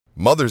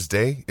Mother's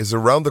Day is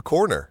around the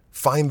corner.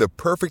 Find the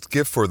perfect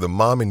gift for the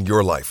mom in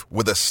your life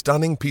with a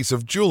stunning piece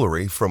of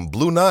jewelry from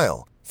Blue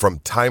Nile. From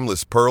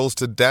timeless pearls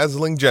to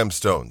dazzling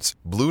gemstones,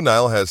 Blue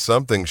Nile has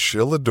something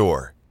she'll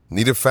adore.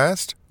 Need it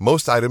fast?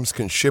 Most items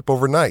can ship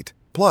overnight.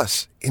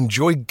 Plus,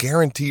 enjoy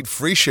guaranteed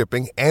free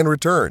shipping and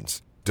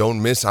returns.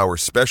 Don't miss our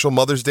special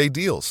Mother's Day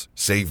deals.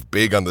 Save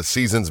big on the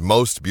season's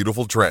most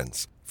beautiful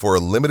trends. For a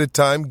limited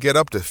time, get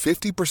up to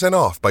 50%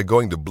 off by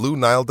going to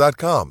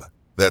BlueNile.com.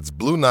 That's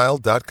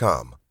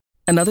BlueNile.com.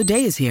 Another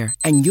day is here,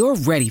 and you're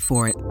ready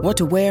for it. What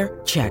to wear?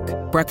 Check.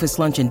 Breakfast,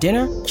 lunch, and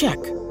dinner?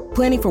 Check.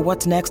 Planning for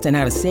what's next and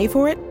how to save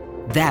for it?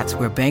 That's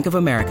where Bank of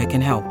America can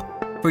help.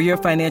 For your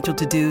financial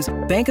to-dos,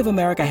 Bank of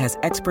America has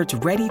experts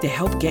ready to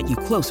help get you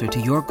closer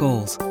to your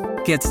goals.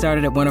 Get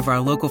started at one of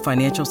our local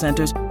financial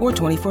centers or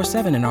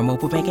 24/7 in our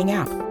mobile banking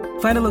app.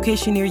 Find a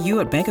location near you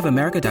at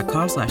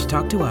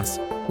bankofamerica.com/talktous.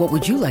 What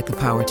would you like the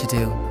power to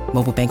do?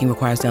 Mobile banking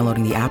requires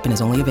downloading the app and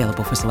is only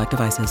available for select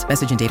devices.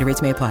 Message and data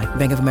rates may apply.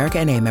 Bank of America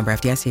N.A., member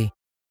FDIC.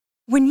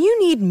 When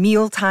you need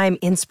mealtime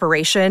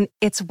inspiration,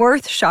 it's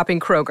worth shopping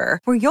Kroger,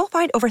 where you'll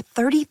find over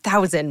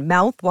 30,000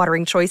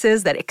 mouth-watering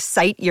choices that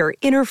excite your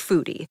inner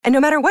foodie. And no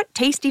matter what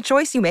tasty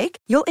choice you make,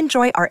 you'll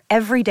enjoy our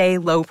everyday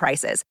low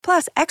prices,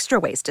 plus extra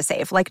ways to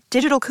save, like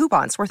digital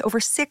coupons worth over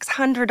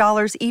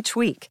 $600 each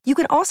week. You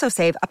can also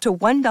save up to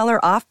 $1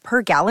 off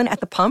per gallon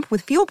at the pump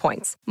with fuel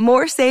points.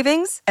 More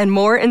savings and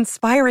more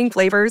inspiring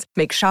flavors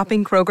make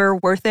shopping Kroger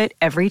worth it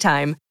every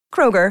time.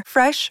 Kroger,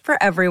 fresh for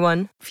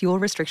everyone. Fuel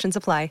restrictions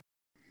apply.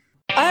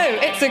 Oh,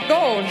 it's a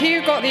goal.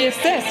 Who got the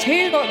assist?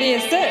 Who got the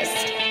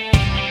assist?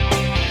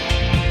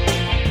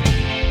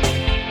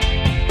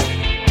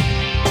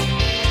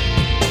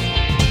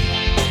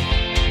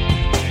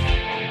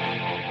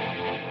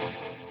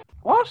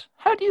 What?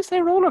 How do you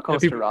say roller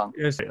coaster wrong?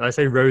 I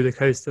say roller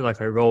coaster like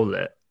I roll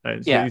it.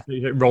 Yeah.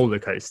 Roller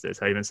coaster is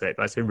how you even say it,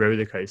 but I say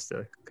roller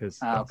coaster because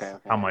okay.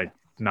 how my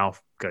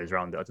mouth goes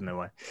around it. I don't know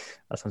why.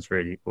 That sounds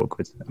really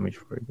awkward. Let me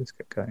just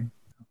get going.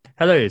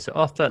 Hello, so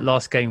after that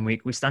last game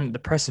week, we stand at the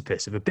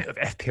precipice of a bit of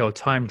FPL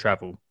time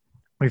travel.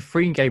 With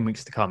 3 game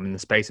weeks to come in the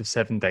space of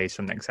 7 days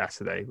from next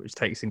Saturday, which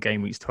takes in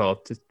game weeks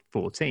 12 to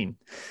 14.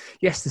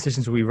 Yes,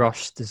 decisions will be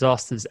rushed,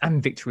 disasters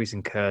and victories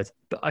incurred,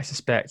 but I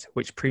suspect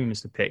which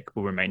premiums to pick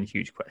will remain a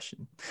huge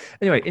question.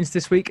 Anyway, into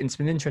this week, and it's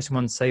been an interesting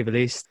one to say the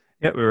least.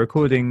 Yeah, we're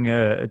recording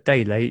a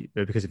day late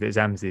because of the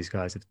exams these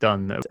guys have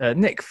done.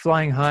 Nick,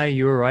 flying high,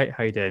 you all right?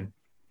 How you doing?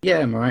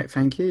 Yeah, I'm all right,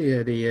 thank you.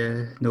 Yeah,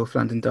 the North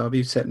London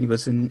derby certainly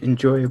was an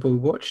enjoyable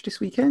watch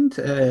this weekend.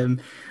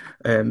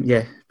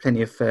 Yeah,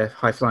 plenty of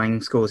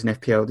high-flying scores in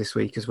FPL this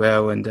week as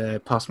well,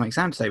 and passed my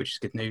exam today, which is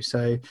good news. So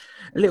a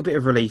little bit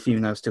of relief,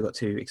 even though I've still got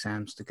 2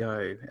 exams to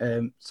go.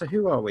 So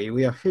who are we?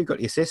 We are Who Got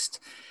the Assist.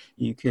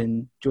 You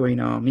can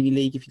join our mini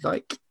league if you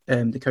like.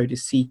 The code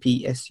is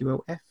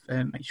CPSULF.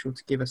 Make sure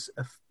to give us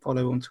a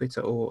follow on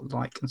Twitter or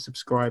like and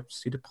subscribe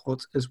to the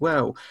pod as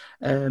well.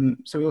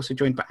 So we're also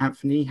joined by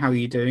Anthony. How are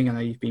you doing? I know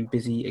you've been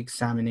busy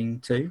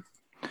examining too.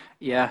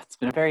 Yeah, it's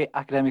been a very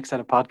academic set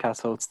of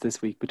podcast hosts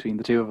this week between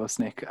the two of us,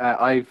 Nick.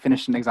 I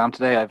finished an exam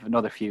today. I have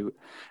another few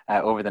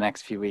over the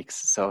next few weeks.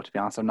 So to be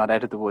honest, I'm not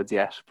out of the woods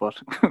yet,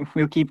 but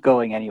we'll keep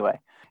going anyway.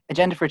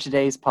 Agenda for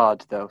today's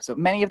pod, though. So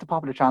many of the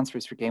popular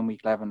transfers for Game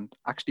Week 11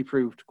 actually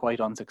proved quite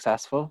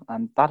unsuccessful,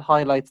 and that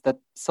highlights that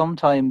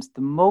sometimes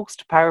the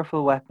most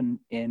powerful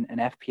weapon in an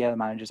FPL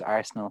manager's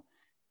arsenal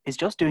is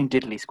just doing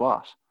diddly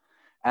squat.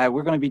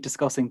 We're going to be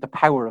discussing the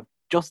power of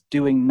just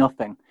doing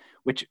nothing,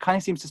 which kind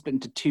of seems to split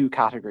into 2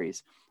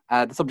 categories.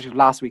 The subject of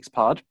last week's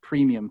pod,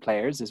 premium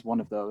players, is one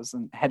of those.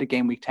 And ahead of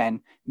Game Week 10,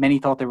 many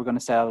thought they were going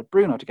to sell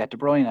Bruno to get De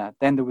Bruyne.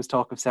 Then there was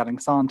talk of selling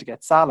Son to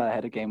get Salah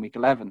ahead of Game Week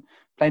 11.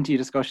 Plenty of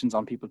discussions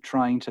on people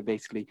trying to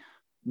basically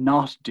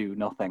not do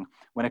nothing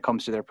when it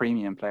comes to their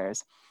premium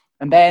players.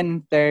 And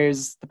then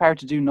there's the power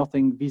to do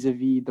nothing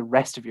vis-a-vis the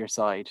rest of your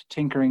side,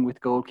 tinkering with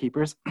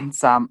goalkeepers,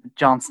 Sam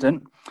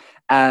Johnston,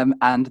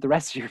 and the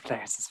rest of your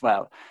players as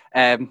well.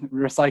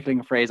 Recycling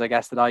a phrase, I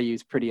guess, that I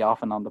use pretty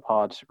often on the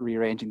pod,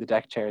 rearranging the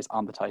deck chairs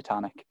on the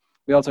Titanic.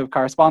 We also have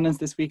correspondence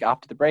this week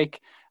after the break,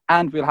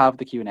 and we'll have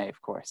the Q&A,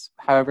 of course.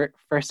 However,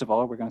 first of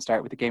all, we're going to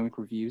start with the Game Week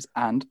reviews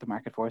and the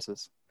market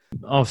forces.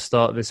 I'll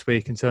start this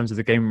week in terms of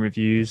the game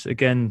reviews.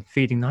 Again,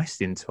 feeding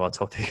nicely into our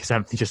topic, as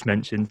Anthony just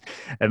mentioned.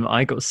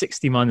 I got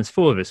 60 minus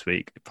 4 this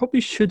week. It probably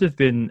should have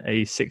been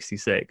a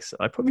 66.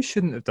 I probably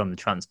shouldn't have done the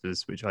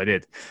transfers, which I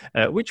did,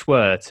 which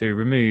were to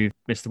remove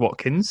Mr.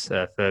 Watkins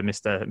for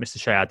Mr.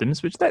 Shea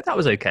Adams, which that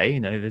was okay. You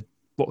know,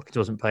 Watkins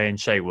wasn't playing,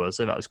 Shea was,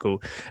 so that was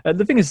cool.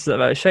 The thing is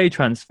that Shea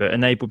transfer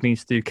enabled me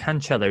to do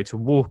Cancelo to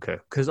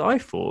Walker, because I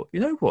thought, you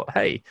know what,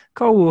 hey,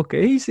 Kyle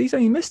Walker, he's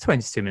only missed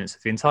 22 minutes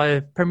of the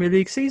entire Premier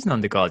League season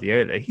under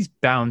Guardiola. He's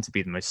bound to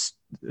be the most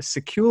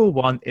secure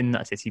one in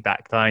that City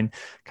backline.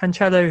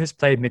 Cancelo has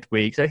played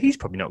midweek, so he's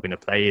probably not going to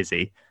play, is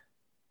he?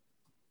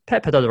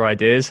 Pep had other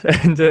ideas,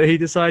 and he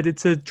decided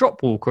to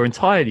drop Walker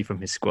entirely from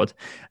his squad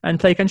and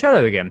play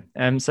Cancelo again.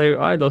 So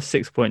I lost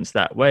 6 points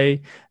that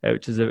way,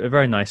 which is a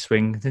very nice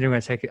swing. Considering I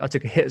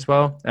took a hit as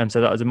well,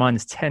 so that was a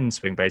minus 10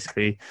 swing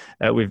basically,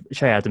 with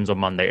Shea Adams on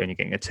Monday only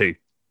getting a 2.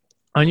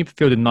 I only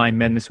fielded 9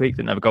 men this week.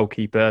 Didn't have a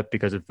goalkeeper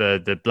because of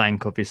the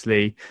blank,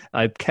 obviously.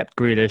 I kept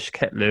Grealish,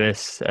 kept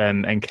Lewis,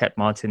 and kept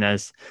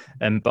Martinez.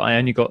 But I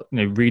only got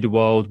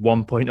Riedewald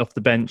 1 point off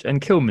the bench,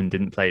 and Kilman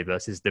didn't play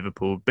versus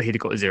Liverpool, but he'd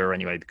have got a 0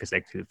 anyway because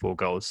they conceded 4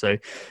 goals. So,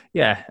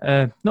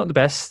 yeah, not the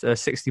best.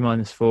 60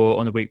 minus 4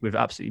 on a week with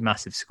absolutely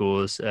massive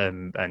scores.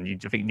 And you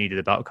I think needed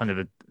about kind of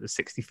a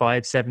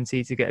 65,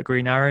 70 to get a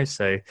green arrow.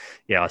 So,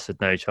 yeah, I said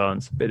no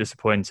chance. A bit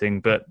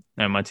disappointing, but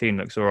my team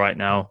looks all right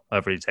now.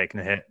 I've already taken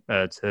a hit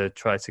to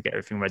try to get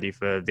everything ready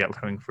for the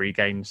upcoming 3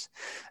 games,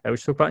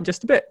 which we'll talk about in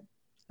just a bit.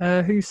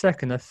 Who's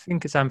second? I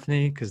think it's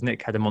Anthony, because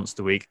Nick had a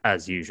monster week,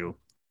 as usual.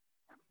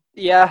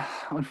 Yeah,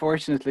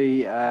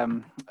 unfortunately,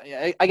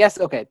 I guess,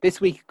 okay,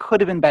 this week could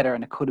have been better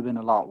and it could have been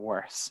a lot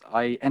worse.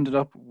 I ended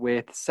up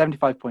with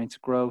 75 points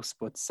gross,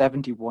 but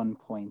 71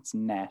 points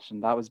net,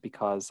 and that was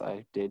because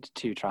I did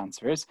 2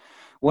 transfers.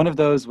 One of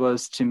those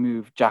was to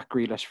move Jack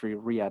Grealish for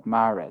Riyad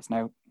Mahrez.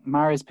 Now,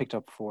 Mahrez picked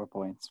up 4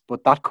 points,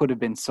 but that could have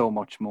been so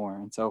much more,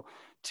 and so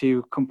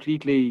to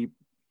completely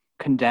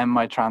condemn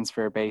my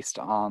transfer based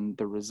on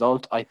the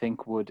result, I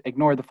think would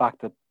ignore the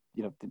fact that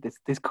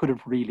this could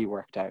have really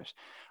worked out.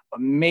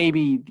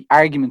 Maybe the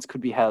arguments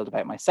could be held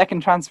about my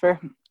second transfer,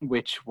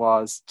 which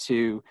was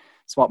to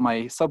swap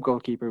my sub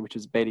goalkeeper, which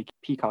was Bailey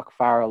Peacock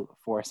Farrell,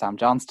 for Sam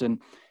Johnston,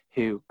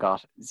 who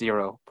got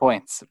 0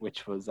 points,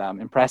 which was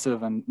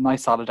impressive and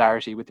nice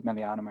solidarity with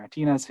Emiliano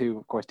Martinez, who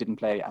of course didn't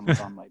play and was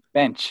on my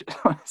bench.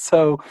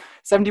 So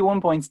 71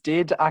 points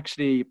did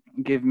actually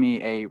give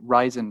me a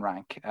rise in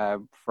rank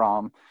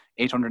from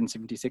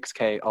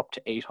 876k up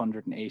to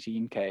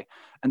 818k,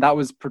 and that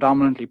was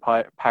predominantly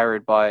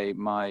powered by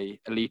my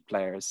elite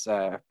players.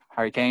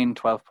 Harry Kane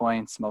 12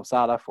 points, Mo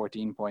Salah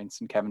 14 points,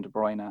 and Kevin De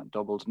Bruyne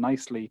doubled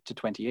nicely to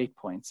 28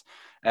 points.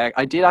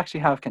 I did actually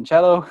have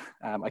Cancelo.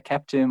 I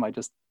kept him. I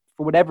just,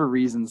 for whatever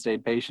reason,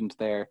 stayed patient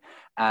there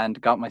and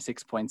got my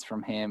 6 points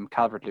from him.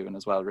 Calvert-Lewin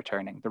as well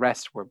returning. The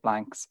rest were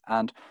blanks,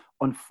 and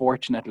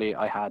unfortunately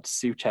I had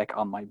Souček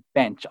on my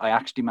bench. I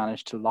actually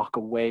managed to lock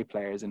away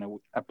players in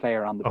a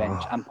player on the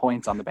bench and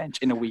points on the bench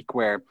in a week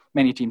where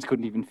many teams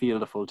couldn't even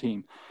field a full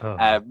team.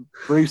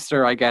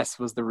 Brewster, I guess,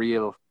 was the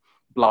real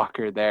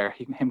blocker there,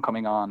 him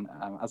coming on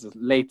as a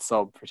late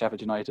sub for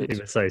Sheffield United. He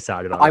was so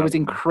sad about it. I was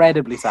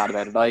incredibly sad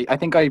about it. I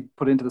think I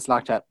put into the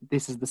Slack chat,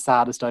 this is the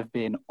saddest I've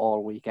been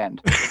all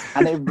weekend.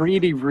 And it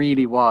really,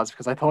 really was,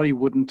 because I thought he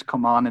wouldn't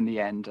come on in the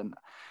end. And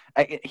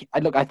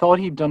I thought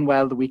he'd done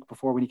well the week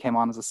before when he came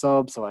on as a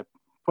sub, so I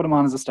put him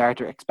on as a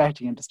starter,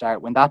 expecting him to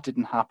start. When that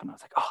didn't happen, I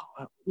was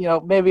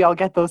like, maybe I'll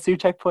get those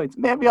Souček points.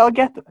 Maybe I'll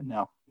get them.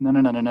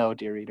 No,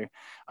 dear reader.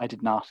 I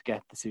did not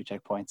get the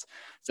Souček points.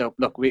 So,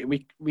 look,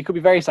 we could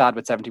be very sad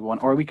with 71,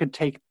 or we could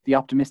take the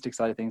optimistic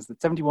side of things,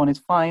 that 71 is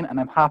fine, and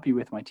I'm happy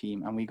with my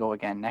team, and we go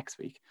again next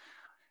week.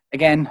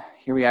 Again,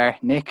 here we are.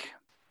 Nick?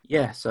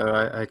 Yeah, so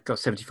I got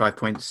 75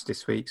 points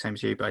this week, same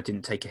as you, but I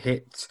didn't take a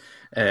hit.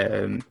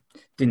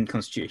 Didn't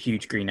constitute a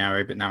huge green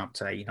arrow, but now up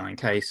to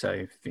 89k,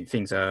 so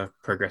things are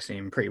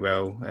progressing pretty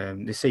well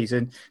this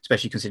season,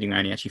 especially considering I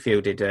only actually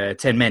fielded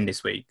 10 men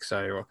this week.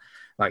 So,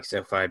 like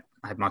yourself, I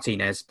had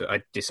Martinez, but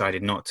I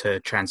decided not to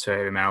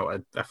transfer him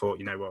out. I thought,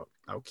 you know what,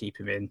 I'll keep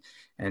him in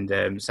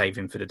and save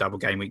him for the double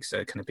game weeks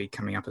that are going to be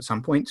coming up at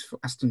some point for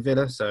Aston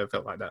Villa, so I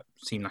felt like that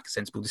seemed like a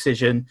sensible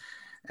decision.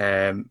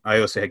 I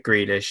also had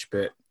Grealish,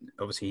 but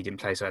obviously he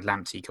didn't play, so I had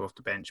Lamptey come off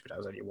the bench, but that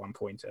was only a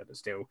 1-pointer. But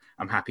still,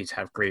 I'm happy to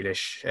have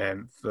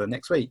Grealish for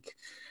next week.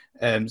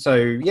 So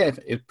yeah,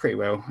 it was pretty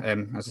well.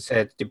 As I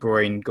said, De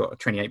Bruyne got a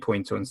 28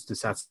 points on the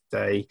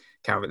Saturday,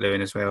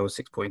 Calvert-Lewin as well,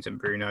 6 points, and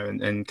Bruno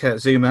and Kurt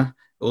Zouma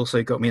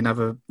also got me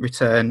another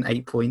return,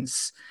 8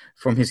 points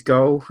from his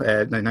goal.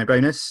 No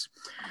bonus.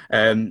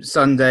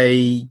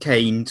 Sunday,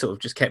 Kane sort of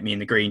just kept me in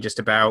the green just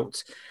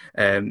about.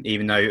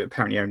 Even though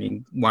apparently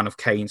only one of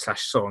Kane /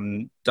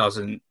 Son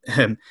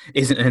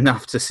isn't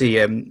enough to see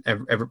a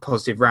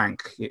positive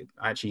rank.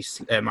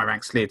 My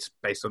rank slid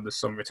based on the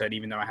Son return,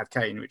 even though I had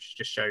Kane, which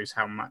just shows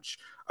how much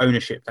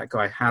ownership that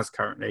guy has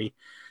currently.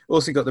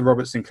 Also got the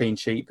Robertson clean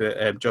sheet,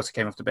 but Jota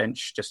came off the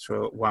bench just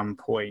for 1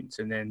 point.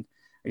 And then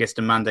I guess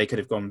the Monday could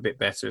have gone a bit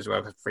better as well.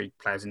 I had 3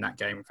 players in that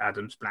game with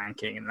Adams,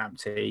 blanking, and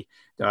Lamptey.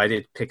 Though I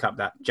did pick up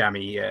that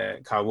jammy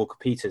Kyle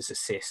Walker-Peters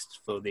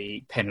assist for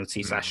the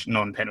penalty /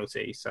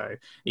 non-penalty. So at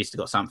least I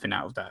got something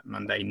out of that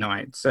Monday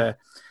night. So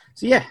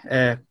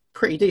yeah,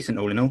 pretty decent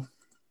all in all.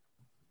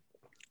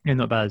 Yeah,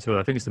 not bad at all.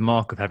 I think it's the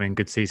mark of having a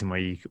good season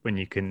when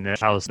you can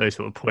house those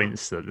sort of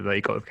points that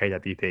you got with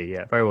KWP.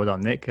 Yeah, very well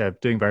done, Nick.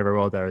 Doing very, very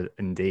well there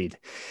indeed.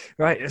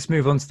 Right, let's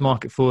move on to the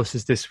market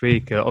forces this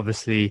week.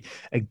 Obviously,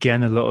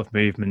 again, a lot of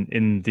movement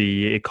in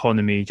the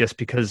economy just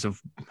because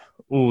of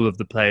all of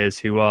the players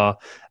who are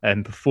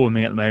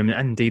performing at the moment,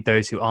 and indeed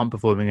those who aren't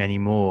performing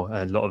anymore.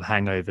 A lot of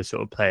hangover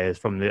sort of players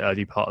from the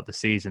early part of the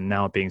season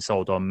now being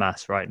sold en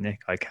masse, right,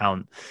 Nick? I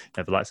count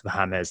the likes of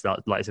James,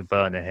 the likes of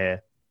Werner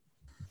here.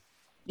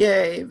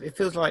 Yeah, it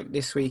feels like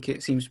this week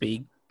it seems to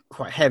be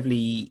quite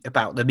heavily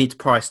about the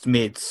mid-priced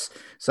mids.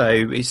 So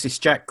it's this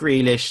Jack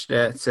Grealish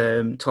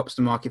that tops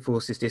the market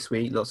forces this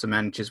week. Lots of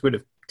managers would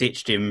have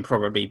ditched him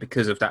probably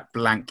because of that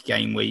blank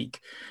game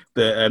week.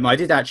 But I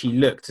did actually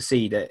look to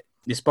see that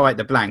despite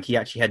the blank, he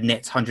actually had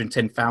net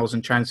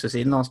 110,000 transfers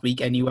in last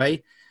week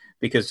anyway,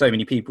 because so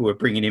many people were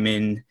bringing him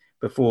in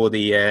before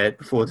the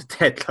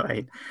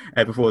deadline,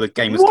 before the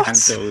game was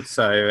cancelled.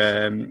 So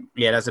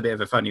that's a bit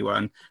of a funny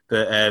one.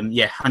 But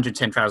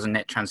 110,000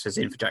 net transfers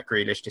in for Jack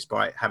Grealish,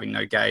 despite having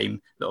no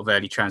game. A lot of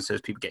early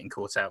transfers, people getting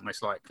caught out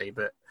most likely.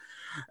 But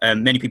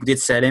many people did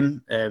sell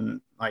him,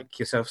 like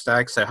yourself,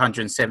 Stag. So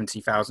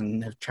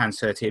 170,000 have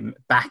transferred him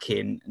back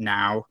in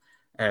now.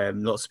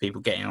 Lots of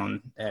people getting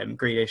on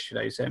Grealish for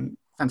those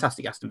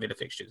fantastic Aston Villa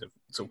fixtures of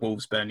sort of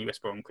Wolves, Burnley,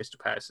 West Brom, Crystal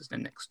Palace as the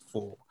next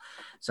four.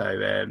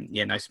 So,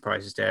 no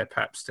surprises there.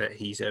 Perhaps that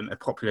he's a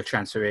popular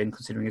transfer in,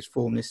 considering his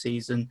form this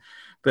season.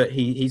 But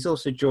he's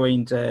also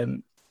joined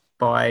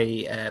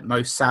by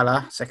Mo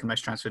Salah, second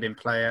most transferred in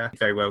player.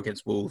 Very well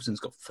against Wolves and has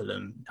got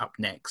Fulham up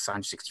next.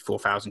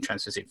 164,000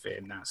 transfers in for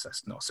him.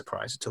 That's not a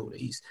surprise at all that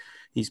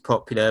he's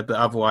popular. But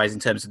otherwise, in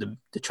terms of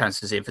the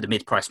transfers in for the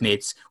mid-price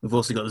mids, we've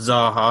also got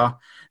Zaha,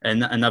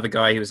 and another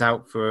guy who was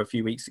out for a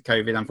few weeks of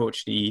COVID.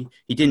 Unfortunately,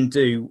 he didn't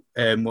do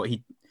what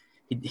he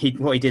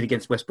did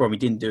against West Brom. He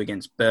didn't do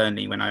against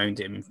Burnley when I owned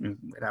him.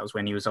 That was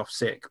when he was off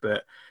sick.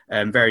 But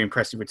very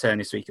impressive return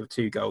this week of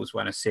 2 goals,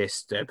 1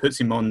 assist. Puts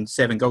him on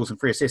 7 goals and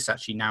 3 assists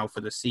actually now for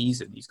the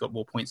season. He's got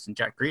more points than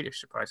Jack Grealish,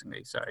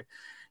 surprisingly. So,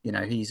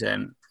 he's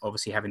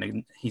obviously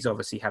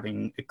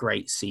having a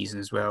great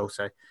season as well.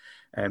 So,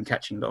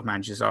 catching a lot of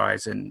managers'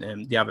 eyes.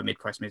 And the other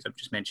mid-price mids I've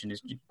just mentioned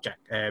is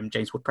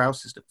James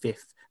Ward-Prowse is the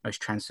 5th most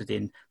transferred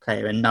in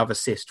player. Another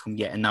assist from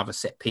yet another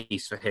set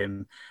piece for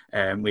him,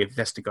 with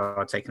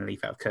Vestergaard taking a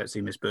leaf out of Kurt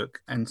Zuma's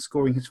book and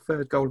scoring his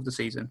 3rd goal of the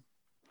season.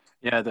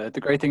 Yeah, the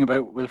great thing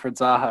about Wilfried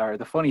Zaha, or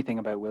the funny thing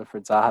about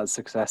Wilfried Zaha's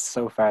success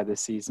so far this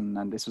season,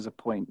 and this was a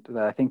point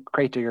that I think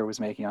Craig Digger was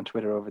making on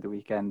Twitter over the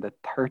weekend, that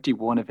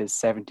 31 of his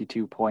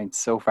 72 points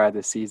so far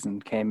this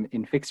season came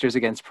in fixtures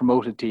against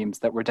promoted teams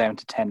that were down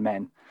to 10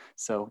 men.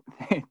 So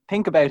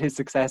think about his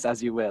success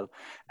as you will.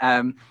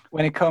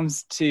 When it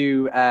comes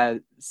to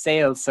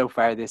sales so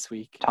far this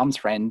week, Tom's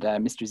friend,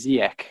 Mr.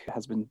 Ziyech,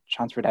 has been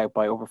transferred out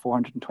by over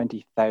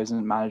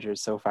 420,000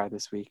 managers so far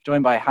this week,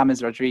 joined by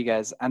James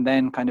Rodriguez. And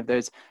then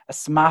there's a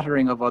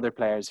smattering of other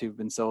players who've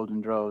been sold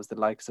in droves, the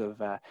likes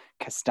of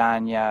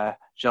Castagna,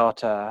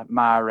 Jota,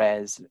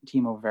 Mahrez,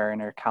 Timo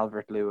Werner,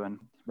 Calvert-Lewin,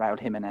 Raul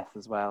Jimenez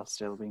as well,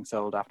 still being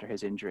sold after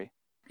his injury.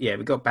 Yeah,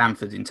 we've got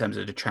Bamford in terms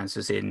of the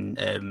transfers in,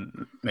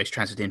 most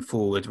transferred in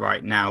forward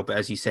right now. But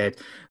as you said,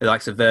 the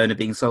likes of Werner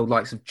being sold,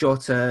 likes of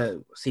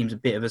Jota seems a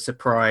bit of a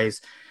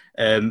surprise,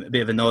 a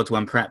bit of an odd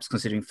one, perhaps,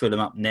 considering Fulham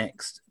up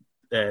next.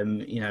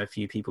 A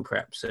few people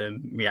perhaps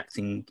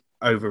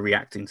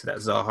overreacting to that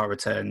Zaha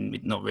return.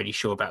 Not really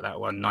sure about that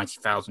one.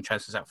 90,000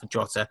 transfers out for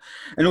Jota.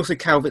 And also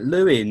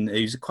Calvert-Lewin,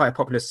 who's quite a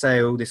popular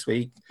sale this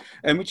week,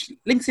 which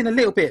links in a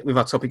little bit with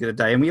our topic of the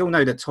day. And we all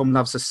know that Tom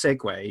loves a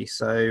segue.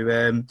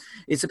 So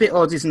it's a bit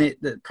odd, isn't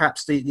it, that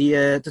perhaps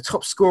the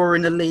top scorer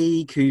in the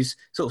league, who's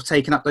sort of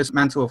taken up those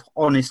mantle of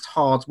honest,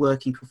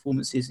 hard-working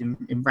performances in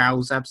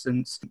Raul's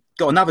absence,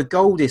 got another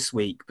goal this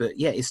week, but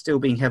yeah, it's still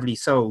being heavily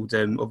sold.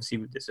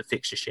 Obviously, there's a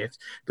fixture shift.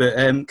 But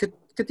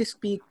could this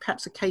be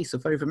perhaps a case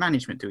of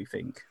over-management, do we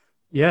think?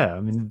 Yeah, I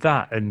mean,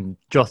 that and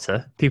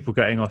Jota, people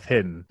getting off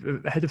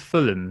him ahead of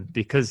Fulham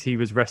because he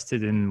was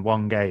rested in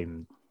 1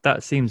 game,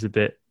 that seems a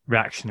bit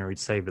reactionary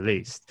to say the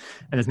least.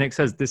 And as Nick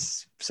says,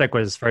 this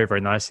segues very,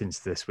 very nicely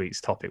into this week's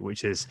topic,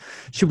 which is,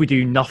 should we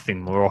do nothing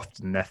more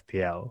often in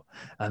FPL?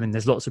 I mean,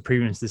 there's lots of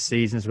premiums this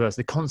season, as well as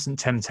the constant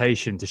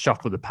temptation to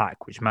shuffle the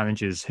pack, which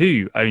managers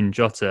who own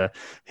Jota,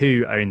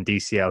 who own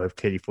DCL have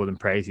clearly fallen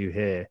prey to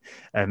here.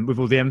 With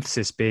all the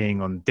emphasis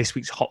being on this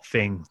week's hot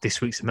thing, this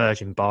week's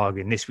emerging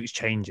bargain, this week's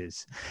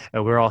changes.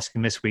 We're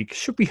asking this week,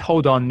 should we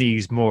hold our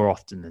knees more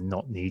often and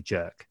not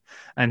knee-jerk?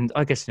 And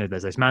I guess,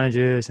 there's those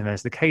managers, and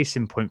there's the case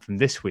in point from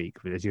this week,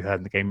 as you heard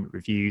in the game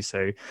review.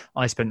 So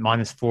I spent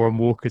 -4 on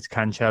Walker to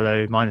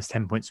Cancelo,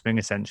 -10 point swing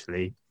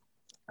essentially.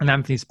 And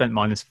Anthony spent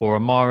 -4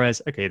 on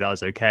Mahrez. Okay, that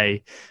was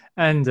okay.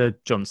 And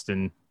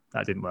Johnston,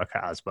 that didn't work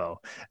out as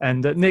well.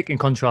 And Nick, in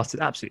contrast,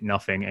 did absolutely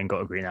nothing and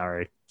got a green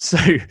arrow. So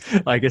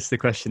I guess the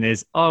question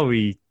is, are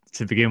we,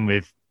 to begin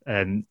with,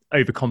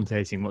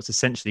 overcompensating what's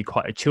essentially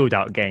quite a chilled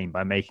out game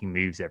by making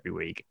moves every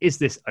week? Is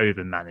this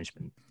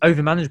over-management?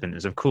 Over-management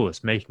is, of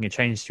course, making a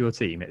change to your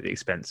team at the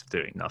expense of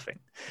doing nothing.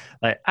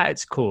 Like, at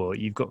its core,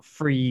 you've got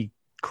 3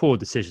 core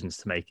decisions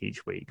to make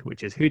each week,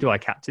 which is, who do I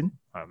captain?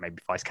 Or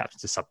maybe vice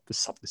captain's a sub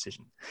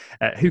decision.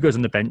 Who goes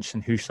on the bench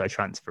and who should I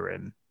transfer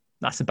in?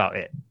 That's about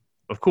it.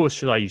 Of course,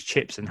 should I use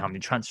chips and how many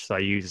transfers should I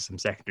use are some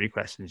secondary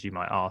questions you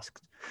might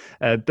ask.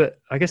 But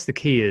I guess the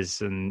key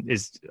is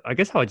I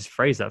guess how I just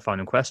phrased that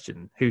final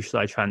question: who should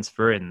I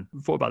transfer in?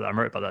 I thought about that. I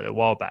wrote about that a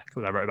while back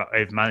when I wrote about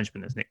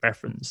over-management, as Nick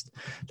referenced.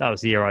 That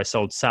was the year I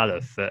sold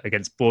Salah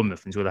against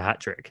Bournemouth and scored a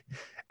hat-trick.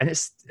 And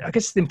I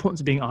guess the importance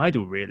of being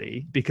idle,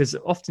 really, because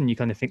often you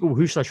kind of think,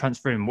 who should I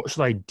transfer in? What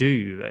should I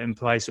do? That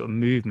implies sort of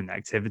movement,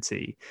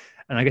 activity.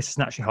 And I guess it's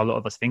naturally how a lot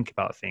of us think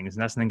about things.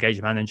 And as an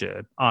engaged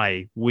manager,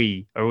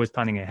 we are always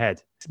planning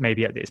ahead,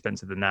 maybe at the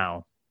expense of the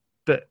now.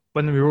 But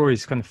when we're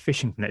always kind of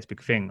fishing for the next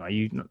big thing, are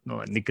you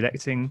not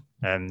neglecting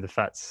the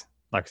fact,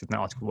 like I said in that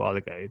article a while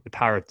ago, the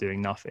power of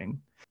doing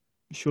nothing?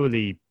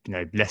 Surely,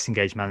 less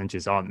engaged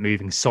managers aren't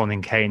moving Son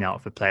and Kane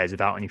out for players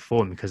without any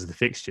form because of the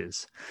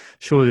fixtures.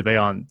 Surely they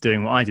aren't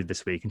doing what I did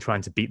this week and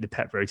trying to beat the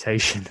Pep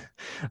rotation.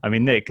 I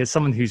mean, Nick, as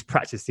someone who's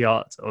practiced the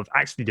art of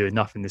actually doing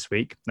nothing this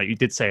week, like you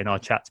did say in our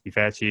chat, to be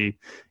fair to you,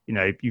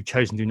 you've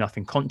chosen to do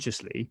nothing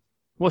consciously.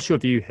 What's your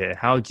view here?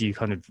 How do you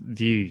kind of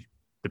view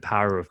the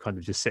power of kind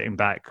of just sitting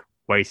back,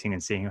 waiting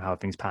and seeing how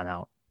things pan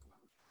out?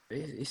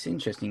 It's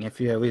interesting.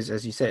 FPL is,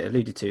 as you said,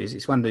 alluded to, is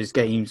it's one of those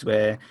games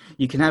where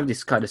you can have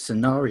this kind of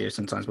scenario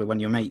sometimes where one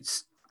of your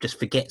mates just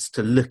forgets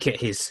to look at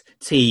his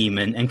team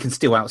and can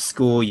still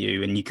outscore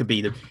you, and you could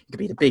be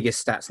the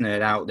biggest stats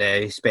nerd out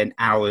there who spent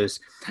hours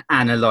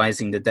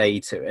analysing the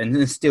data and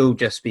then still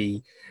just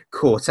be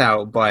caught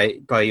out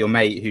by your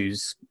mate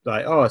who's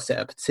like, I set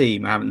up a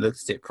team, I haven't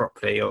looked at it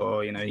properly,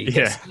 or he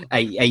gets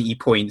 80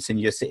 points and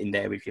you're sitting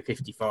there with your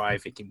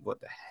 55 thinking,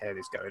 what the hell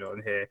is going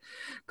on here?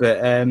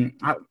 But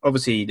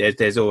obviously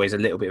there's always a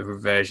little bit of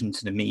reversion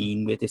to the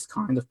mean with this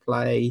kind of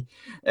play,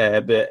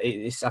 but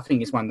I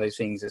think it's one of those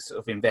things as sort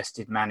of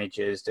invested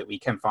managers that we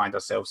can find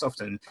ourselves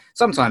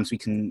sometimes we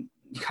can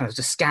kind of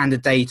just scan the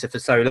data for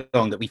so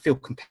long that we feel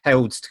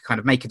compelled to kind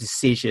of make a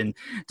decision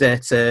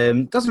that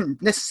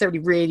doesn't necessarily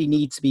really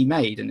need to be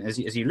made. And as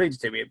you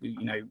alluded to,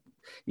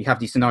 you have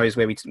these scenarios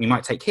where we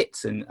might take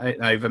hits and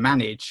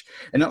overmanage.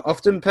 And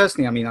often,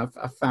 personally, I mean,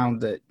 I've found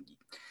that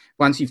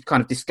once you've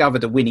kind of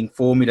discovered a winning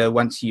formula,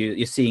 once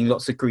you're seeing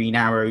lots of green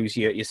arrows,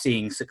 you're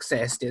seeing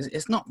success,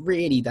 it's not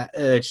really that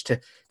urge to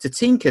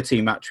tinker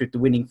too much with the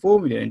winning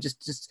formula and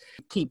just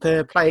keep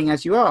playing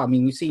as you are. I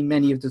mean, we've seen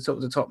many of the sort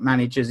of the top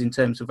managers in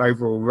terms of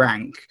overall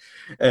rank,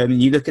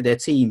 and you look at their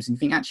teams and you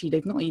think, actually,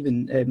 they've not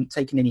even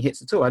taken any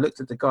hits at all. I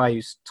looked at the guy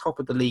who's top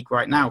of the league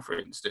right now, for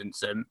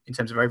instance, in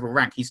terms of overall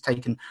rank. He's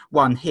taken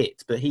one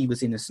hit, but he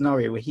was in a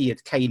scenario where he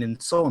had Kane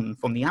and Son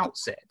from the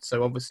outset.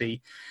 So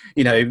obviously,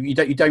 you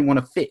don't want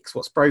to fix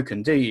what's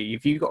broken, do you?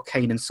 If you've got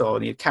Kane and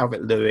Son, you have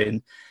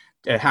Calvert-Lewin,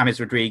 James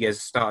Rodriguez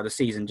start of the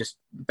season just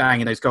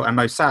banging those goals, and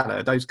Mo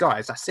Salah, those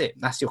guys, that's it.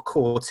 That's your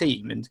core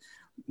team, and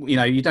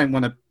you don't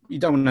want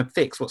to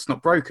fix what's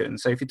not broken.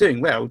 So if you're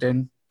doing well,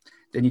 then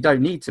you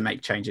don't need to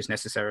make changes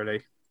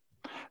necessarily.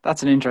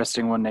 That's an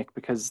interesting one, Nick,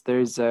 because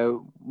there's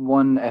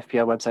one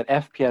FPL website,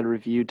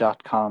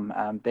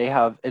 fplreview.com. They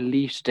have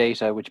elite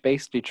data, which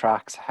basically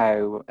tracks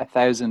how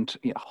 1,000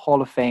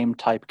 Hall of Fame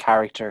type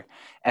character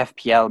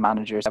FPL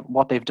managers,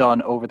 what they've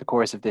done over the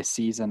course of this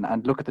season,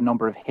 and look at the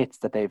number of hits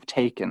that they've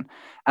taken.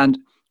 And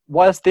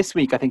whilst this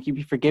week, I think you'd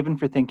be forgiven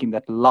for thinking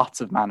that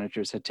lots of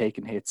managers had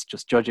taken hits,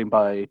 just judging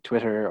by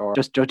Twitter or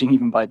just judging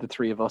even by the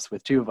three of us,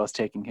 with two of us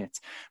taking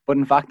hits. But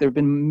in fact, there have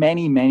been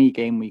many, many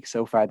game weeks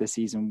so far this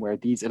season where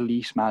these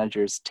elite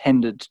managers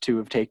tended to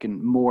have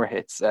taken more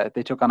hits.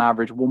 They took on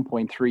average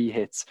 1.3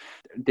 hits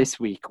this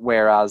week,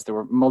 whereas there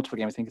were multiple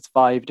games, I think it's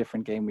 5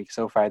 different game weeks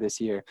so far this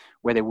year,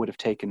 where they would have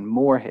taken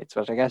more hits.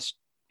 But I guess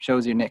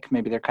shows you, Nick,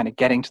 maybe they're kind of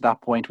getting to that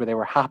point where they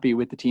were happy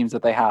with the teams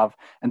that they have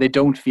and they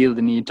don't feel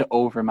the need to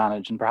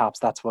overmanage, and perhaps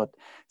that's what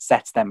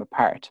sets them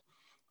apart.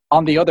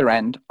 On the other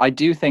end, I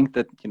do think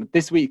that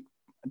this week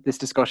this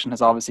discussion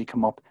has obviously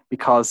come up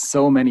because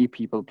so many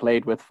people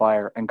played with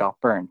fire and got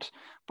burnt.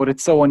 But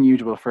it's so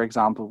unusual, for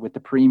example, with the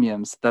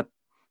premiums, that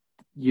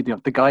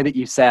the guy that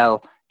you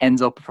sell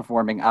ends up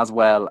performing as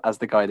well as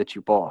the guy that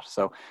you bought.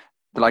 So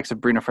the likes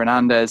of Bruno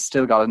Fernandes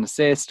still got an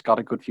assist, got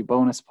a good few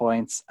bonus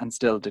points, and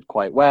still did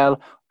quite well.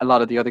 A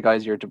lot of the other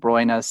guys, your De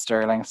Bruyne,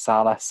 Sterling,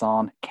 Salah,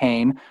 Son,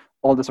 Kane,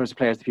 all the sorts of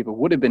players that people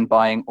would have been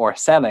buying or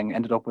selling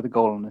ended up with a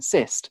goal and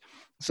assist.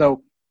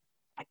 So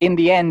in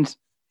the end,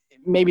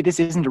 maybe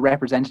this isn't a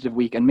representative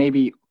week, and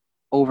maybe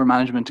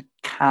overmanagement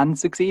can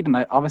succeed. And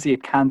obviously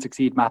it can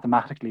succeed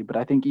mathematically, but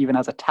I think even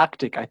as a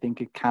tactic, I think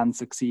it can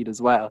succeed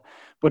as well.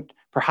 But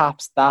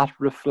perhaps that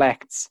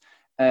reflects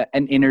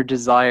an inner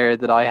desire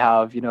that I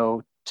have,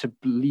 to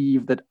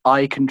believe that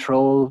I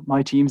control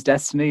my team's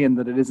destiny, and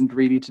that it isn't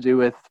really to do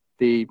with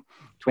the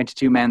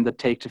 22 men that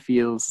take to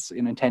fields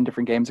in 10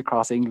 different games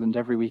across England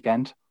every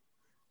weekend.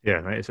 Yeah,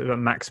 right. It's about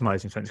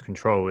maximising sense of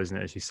control, isn't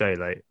it? As you say,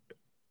 like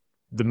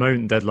the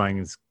moment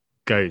deadlines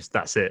goes,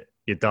 that's it.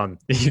 You're done.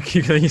 You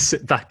can only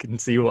sit back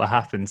and see what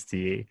happens to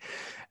you.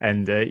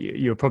 And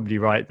you're probably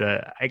right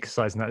that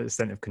exercising that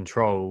extent of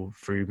control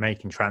through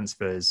making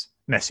transfers,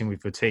 messing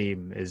with your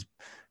team, is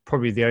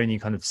probably the only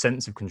kind of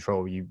sense of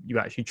control you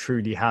actually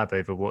truly have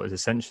over what is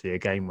essentially a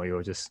game where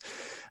you're just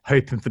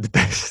hoping for the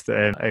best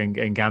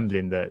and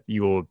gambling that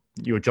your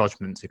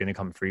judgments are going to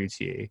come through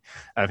to you.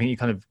 I think you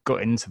kind of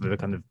got into the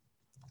kind of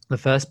the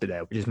first bit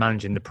there, which is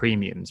managing the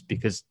premiums,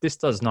 because this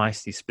does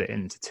nicely split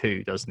into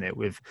two, doesn't it,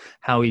 with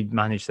how we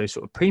manage those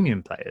sort of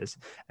premium players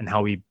and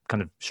how we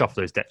kind of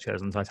shuffle those deck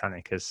chairs on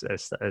Titanic as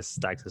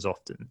Stags as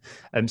often.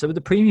 So with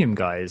the premium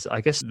guys,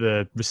 I guess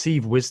the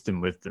received wisdom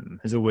with them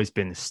has always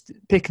been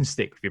pick and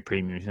stick with your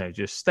premiums.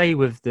 Just stay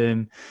with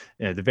them.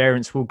 The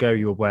variants will go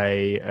your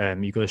way.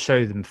 You've got to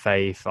show them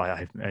faith.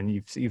 And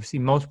you've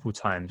seen multiple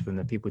times when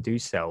the people do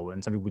sell,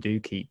 and some people do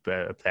keep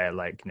a player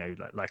like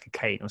a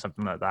Kane or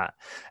something like that.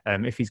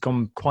 If he's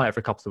gone quiet for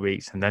a couple of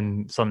weeks and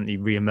then suddenly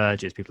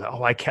re-emerges, people are like,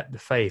 oh, I kept the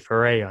faith,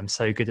 hooray, I'm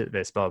so good at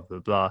this, blah blah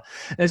blah.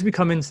 As we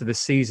come into the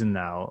season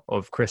now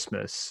of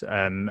Christmas,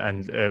 and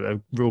a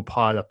real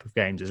pile up of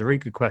games, there's a really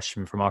good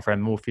question from our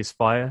friend Morpheus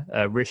Fire,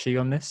 Rishi,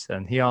 on this,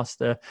 and he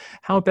asked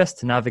how best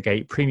to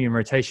navigate premium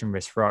rotation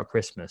risk throughout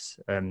Christmas.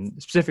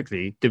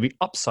 Specifically, do we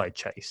upside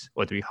chase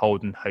or do we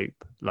hold and hope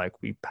like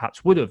we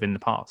perhaps would have in the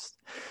past?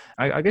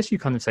 I guess you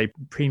kind of say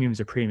premiums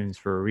are premiums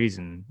for a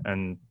reason,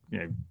 and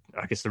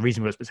I guess the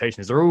reasonable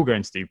expectation is they're all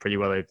going to do pretty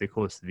well over the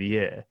course of the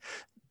year.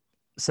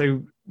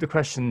 So the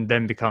question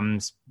then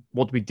becomes,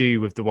 what do we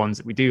do with the ones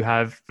that we do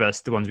have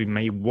versus the ones we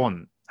may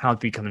want? How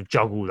do we kind of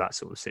juggle that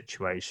sort of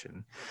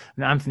situation?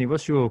 And Anthony,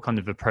 what's your kind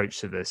of approach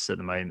to this at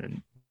the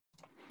moment?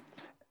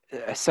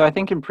 So I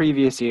think in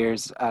previous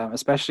years,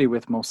 especially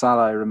with Mo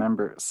Salah, I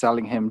remember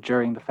selling him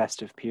during the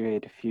festive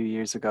period a few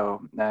years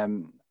ago.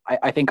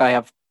 I think I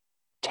have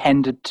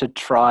tended to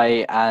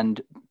try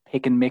and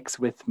pick and mix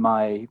with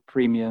my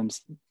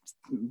premiums,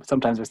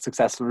 sometimes with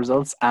successful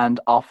results and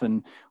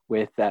often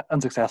with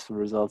unsuccessful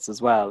results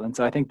as well. And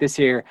so I think this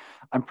year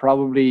I'm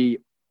probably,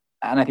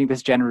 and I think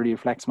this generally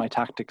reflects my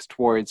tactics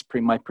towards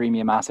my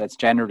premium assets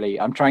generally,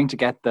 I'm trying to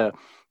get the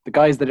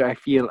guys that I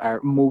feel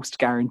are most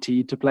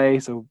guaranteed to play.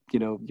 So,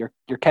 your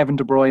Kevin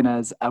De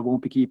Bruyne, I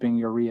won't be keeping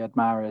your Riyad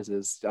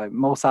Mahrez.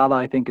 Mo Salah,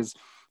 I think, is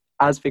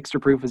as fixture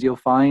proof as you'll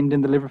find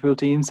in the Liverpool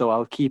team. So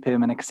I'll keep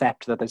him and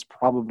accept that there's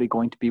probably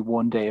going to be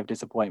one day of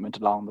disappointment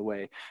along the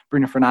way.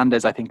 Bruno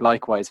Fernandes, I think,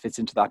 likewise fits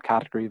into that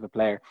category of a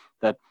player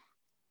that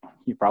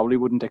you probably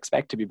wouldn't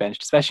expect to be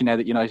benched, especially now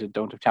that United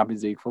don't have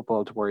Champions League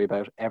football to worry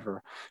about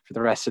ever for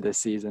the rest of this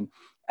season.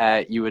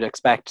 You would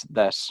expect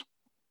that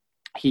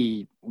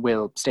he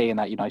will stay in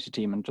that United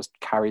team and just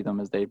carry them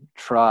as they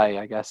try,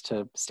 I guess,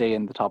 to stay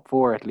in the top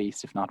four at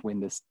least, if not win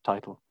this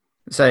title.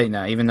 Saying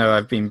that, even though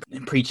I've been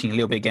preaching a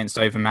little bit against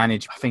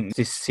overmanage, I think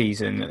this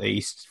season, at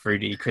least through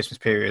the Christmas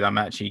period, I'm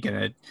actually going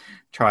to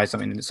try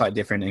something that's slightly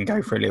different and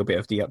go for a little bit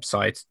of the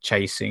upside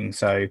chasing.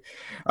 So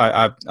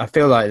I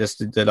feel like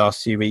just the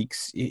last few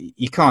weeks,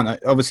 you can't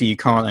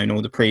own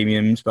all the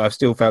premiums, but I've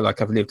still felt like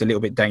I've lived a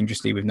little bit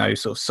dangerously with no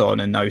sort of Son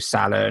and no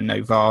Salah and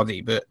no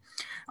Vardy. But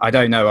I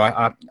don't know.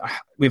 I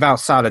without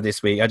Salah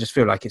this week, I just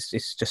feel like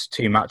it's just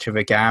too much of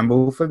a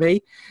gamble for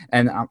me.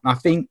 And I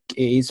think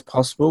it is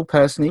possible,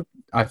 personally.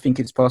 I think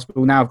it's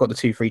possible. Now I've got the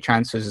 2 free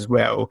transfers as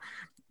well,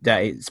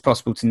 that it's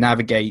possible to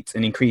navigate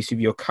and increase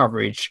your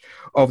coverage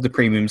of the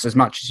premiums as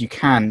much as you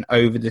can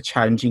over the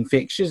challenging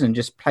fixtures and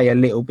just play a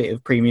little bit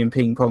of premium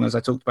ping pong, as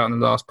I talked about in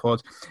the last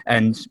pod,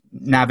 and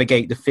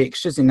navigate the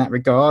fixtures in that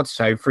regard.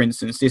 So, for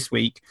instance, this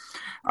week,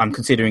 I'm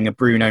considering a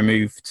Bruno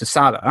move to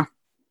Salah,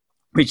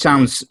 which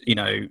sounds,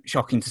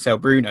 shocking to sell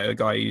Bruno, a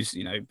guy who's,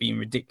 been in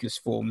ridiculous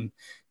form,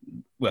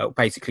 well,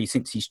 basically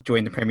since he's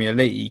joined the Premier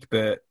League.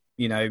 But,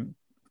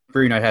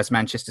 Bruno has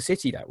Manchester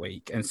City that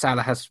week and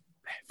Salah has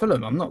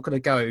Fulham. I'm not going to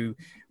go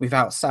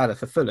without Salah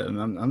for Fulham.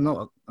 I'm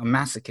not a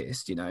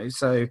masochist,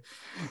 so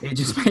it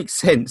just makes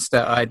sense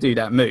that I do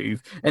that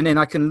move. And then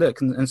I can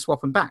look and swap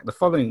them back the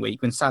following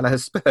week when Salah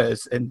has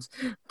Spurs and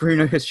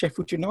Bruno has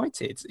Sheffield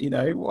United.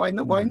 Why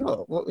not? Why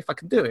not? Well, if I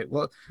can do it,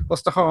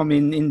 what's the harm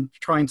in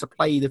trying to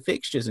play the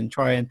fixtures and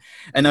try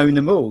and own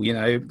them all,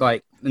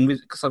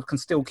 because I can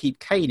still keep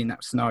Kane in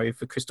that scenario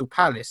for Crystal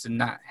Palace,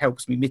 and that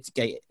helps me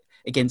mitigate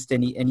against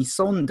any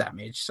Son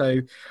damage. So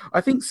I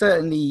think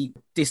certainly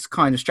this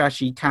kind of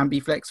strategy can be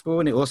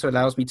flexible, and it also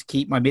allows me to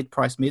keep my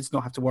mid-price mids,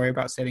 not have to worry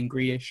about selling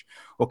Grealish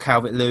or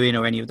Calvert-Lewin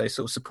or any of those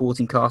sort of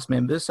supporting cast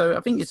members. So I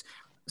think it's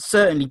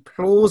certainly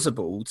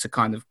plausible to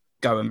kind of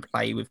go and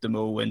play with them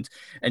all and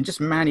just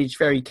manage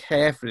very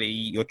carefully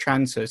your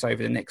transfers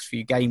over the next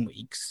few game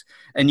weeks.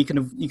 And you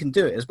can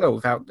do it as well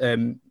without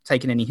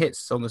taking any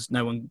hits, as long as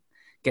no one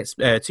gets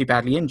too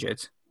badly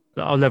injured.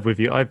 I'll live with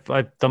you. I've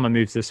done my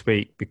moves this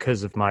week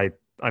because of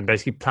I'm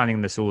basically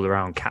planning this all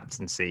around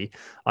captaincy.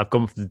 I've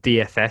gone for the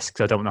DFS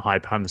because I don't want to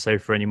hide behind the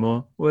sofa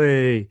anymore.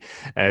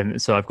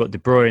 So I've got De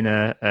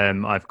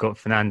Bruyne, I've got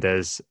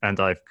Fernandes,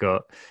 and I've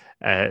got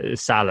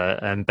Salah.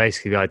 And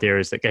basically the idea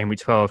is that game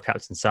week 12,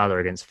 captain Salah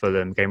against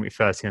Fulham. Game week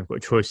 13, I've got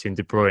a choice in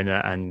De Bruyne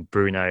and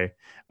Bruno,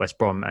 West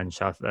Brom and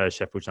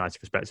Sheffield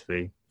United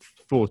respectively.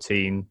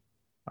 14,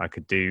 I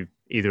could do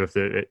either of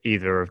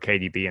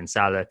KDB and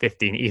Salah.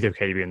 15, either of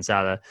KDB and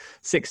Salah.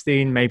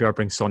 16, maybe I'll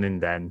bring Son in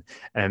then.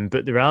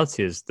 But the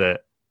reality is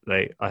that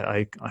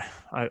I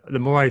the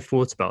more I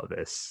thought about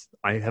this,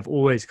 I have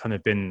always kind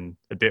of been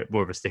a bit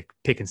more of a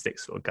pick and stick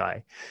sort of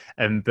guy.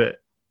 But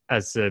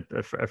as a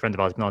friend of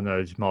ours,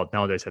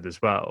 Maldonado, said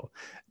as well,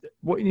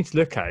 what you need to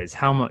look at is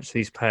how much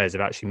these players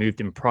have actually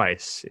moved in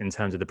price in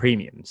terms of the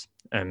premiums.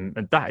 And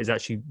that is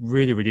actually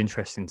really, really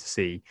interesting to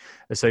see.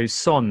 So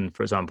Son,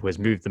 for example, has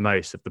moved the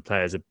most of the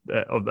players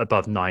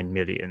above 9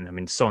 million. I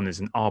mean, Son is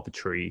an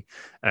arbitrary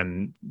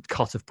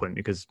cut-off point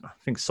because I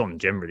think Son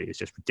generally is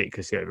just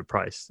ridiculously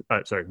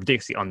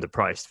ridiculously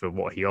underpriced for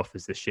what he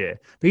offers this year.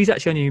 But he's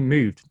actually only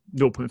moved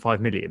 0.5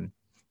 million.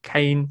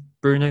 Kane,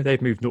 Bruno,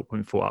 they've moved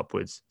 0.4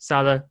 upwards.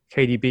 Salah,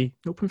 KDB,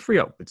 0.3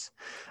 upwards.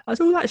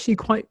 That's all actually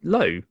quite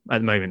low at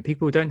the moment.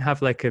 People don't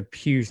have like a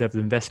huge level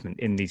of investment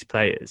in these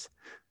players.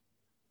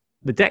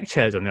 The deck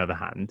chairs, on the other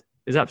hand,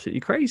 is absolutely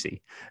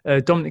crazy.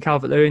 Dominic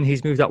Calvert-Lewin,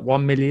 he's moved up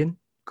 1 million.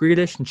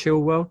 Grealish and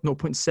Chilwell,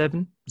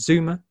 0.7.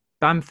 Zuma,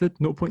 Bamford,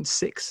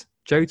 0.6.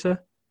 Jota,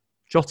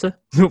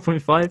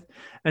 0.5.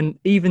 And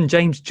even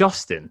James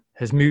Justin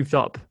has moved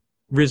up,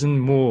 risen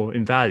more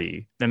in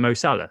value than Mo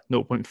Salah,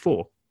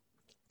 0.4.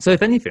 So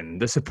if anything,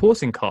 the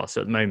supporting cast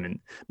at the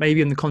moment,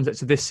 maybe in the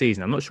context of this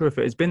season, I'm not sure if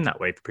it has been that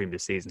way for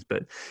previous seasons,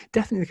 but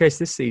definitely the case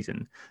this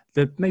season,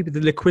 maybe the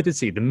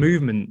liquidity, the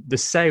movement, the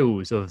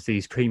sales of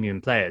these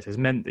premium players has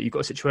meant that you've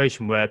got a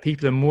situation where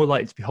people are more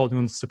likely to be holding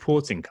on to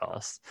supporting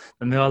casts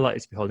than they are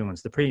likely to be holding on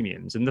to the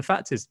premiums. And the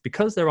fact is,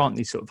 because there aren't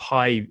these sort of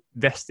high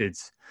vested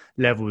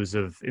levels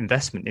of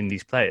investment in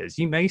these players,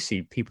 you may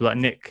see people like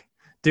Nick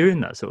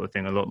doing that sort of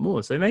thing a lot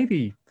more. So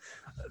maybe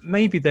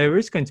there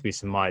is going to be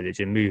some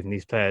mileage in moving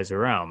these players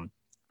around.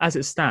 As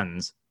it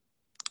stands,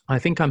 I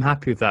think I'm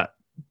happy with that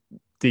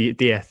the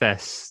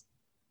DFS,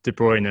 De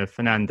Bruyne,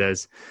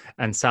 Fernandes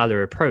and Salah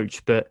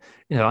approach. But,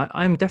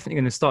 I'm definitely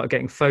going to start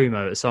getting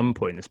FOMO at some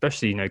point,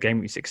 especially, game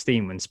week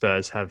 16 when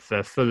Spurs have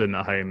Fulham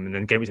at home and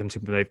then game week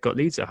 17 when they've got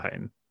Leeds at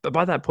home. But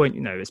by that point,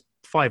 it's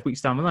 5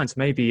 weeks down the line. So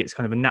maybe it's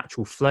kind of a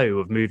natural flow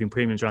of moving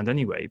premiums around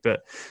anyway.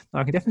 But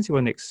I can definitely see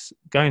why Nick's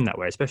going that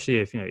way, especially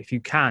if, if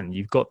you've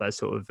got that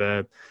sort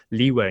of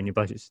leeway in your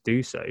budget to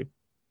do so.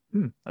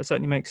 That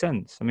certainly makes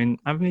sense. I mean,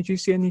 Anthony, do you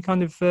see any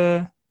kind of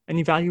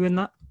any value in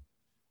that?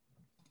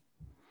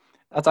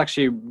 That's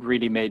actually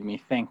really made me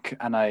think.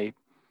 And I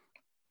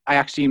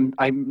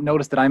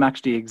noticed that I'm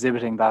actually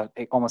exhibiting that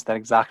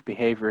exact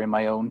behavior in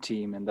my own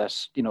team, and that,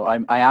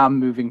 I am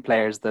moving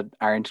players that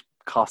aren't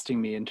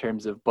costing me in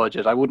terms of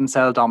budget. I wouldn't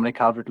sell Dominic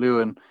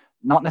Calvert-Lewin,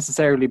 not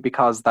necessarily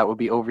because that would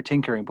be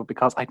over-tinkering, but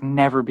because I'd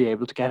never be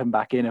able to get him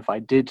back in if I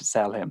did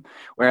sell him.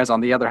 Whereas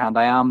on the other hand,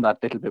 I am that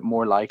little bit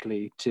more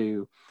likely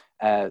to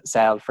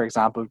sell, for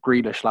example,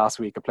 Grealish last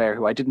week, a player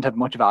who I didn't have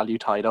much value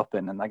tied up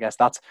in. And I guess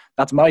that's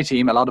my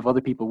team. A lot of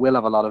other people will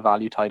have a lot of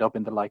value tied up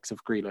in the likes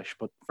of Grealish.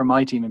 But for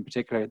my team in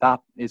particular, that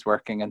is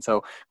working. And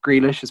so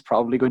Grealish is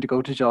probably going to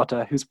go to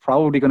Jota, who's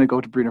probably going to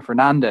go to Bruno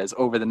Fernandes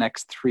over the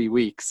next 3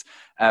 weeks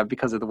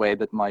because of the way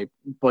that my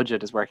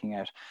budget is working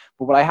out.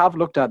 But what I have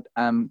looked at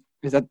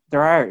is that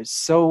there are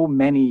so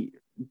many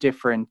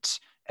different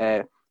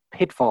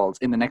pitfalls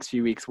in the next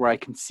few weeks where I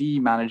can see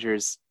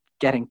managers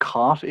getting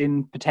caught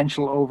in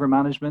potential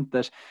over-management,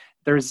 that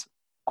there's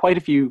quite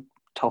a few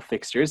tough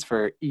fixtures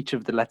for each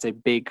of the, let's say,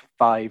 big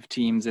 5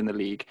 teams in the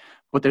league,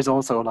 but there's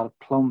also a lot of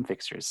plum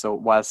fixtures. So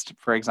whilst,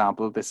 for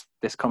example, this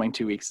coming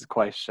 2 weeks is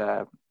quite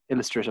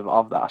illustrative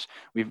of that,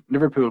 we've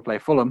Liverpool play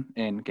Fulham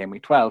in game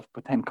week 12,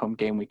 but then come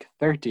game week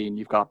 13,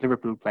 you've got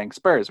Liverpool playing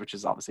Spurs, which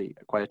is obviously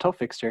quite a tough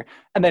fixture,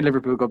 and then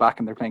Liverpool go back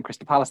and they're playing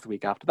Crystal Palace the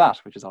week after that,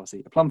 which is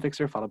obviously a plum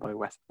fixture, followed by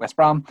West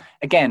Brom,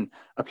 again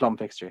a plum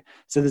fixture.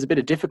 So there's a bit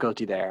of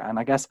difficulty there, and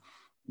I guess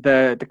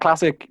the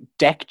classic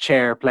deck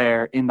chair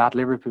player in that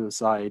Liverpool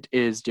side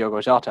is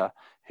Diogo Jota,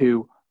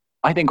 who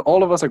I think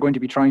all of us are going to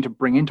be trying to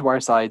bring into our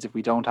sides if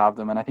we don't have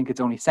them. And I think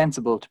it's only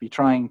sensible to be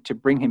trying to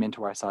bring him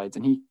into our sides.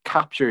 And he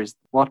captures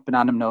what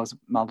Benanum knows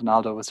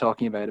Maldonado was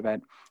talking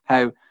about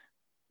how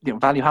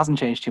value hasn't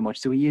changed too much.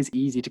 So he is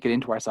easy to get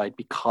into our side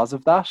because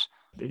of that.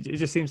 It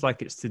just seems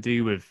like it's to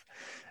do with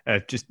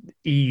just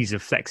ease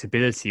of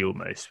flexibility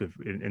almost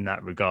in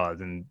that regard.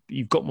 And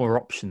you've got more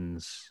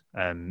options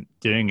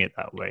doing it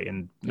that way.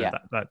 And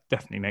that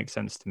definitely makes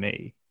sense to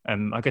me.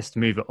 I guess to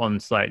move it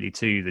on slightly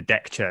to the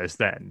deck chairs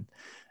then,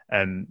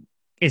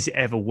 is it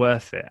ever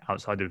worth it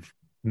outside of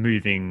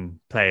moving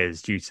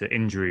players due to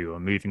injury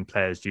or moving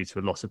players due to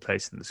a loss of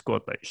place in the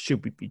squad? Like,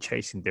 should we be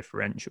chasing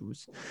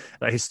differentials?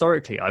 Like,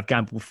 historically, I've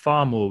gambled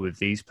far more with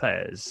these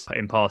players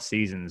in past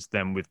seasons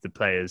than with the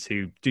players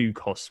who do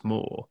cost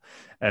more.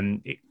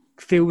 It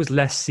feels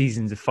less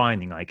season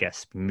defining, I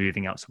guess,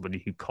 moving out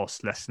somebody who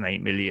costs less than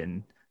 8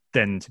 million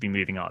than to be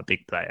moving out a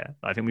big player.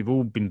 I think we've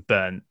all been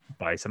burnt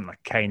by something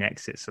like Kane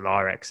exit,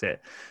 Salah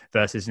exit,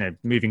 versus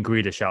moving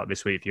Grealish out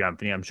this week for you,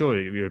 Anthony. I'm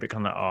sure you were a bit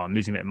kind of like, I'm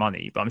losing a bit of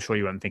money, but I'm sure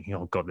you weren't thinking,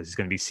 oh God, this is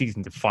going to be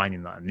season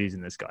defining that I'm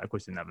losing this guy. Of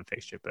course, didn't have a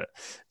fixture, but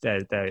there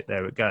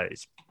it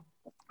goes.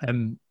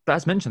 But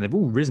as mentioned, they've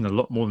all risen a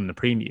lot more than the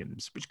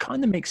premiums, which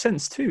kind of makes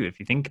sense too if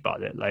you think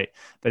about it. Like,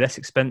 they're less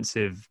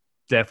expensive,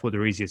 therefore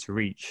they're easier to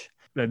reach.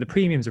 The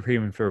premiums are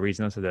premium for a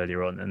reason, I said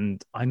earlier on,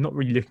 and I'm not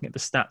really looking at the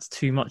stats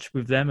too much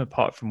with them,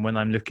 apart from when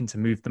I'm looking to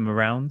move them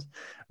around.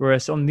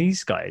 Whereas on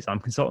these guys, I'm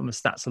consulting the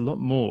stats a lot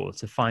more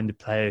to find a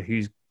player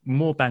who's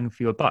more bang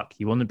for your buck.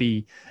 You want to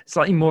be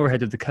slightly more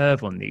ahead of the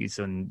curve on these,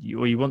 or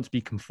you want to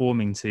be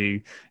conforming to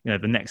the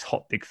next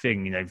hot big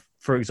thing.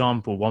 For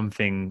example, one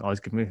thing I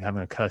was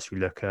having a cursory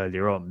look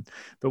earlier on,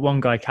 but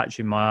one guy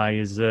catching my eye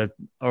is our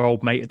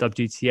old mate at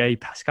WTA,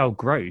 Pascal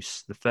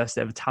Gross, the first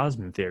ever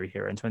talisman theory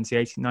hero in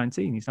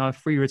 2018-19. He's now had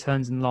 3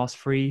 returns in the last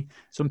 3,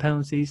 some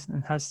penalties,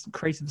 and has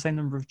created the same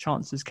number of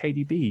chances as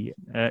KDB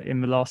in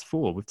the last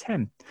 4 with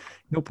 10.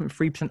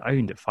 0.3%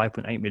 owned at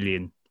 5.8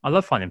 million. I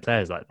love finding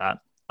players like that.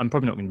 I'm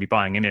probably not going to be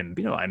buying him in,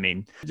 but you know what I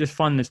mean? Just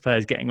finding those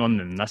players, getting on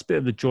them. That's a bit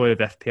of the joy of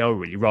FPL,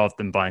 really, rather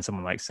than buying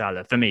someone like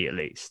Salah, for me at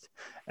least.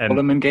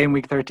 Fulham in game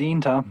week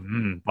 13,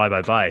 Tom.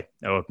 Bye.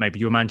 Or maybe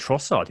your man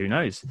Trossard, who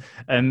knows?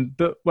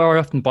 But where I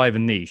often buy the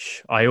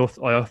niche, I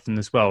often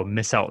as well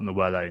miss out on the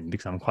well-owned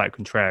because I'm quite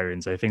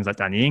contrarian. So things like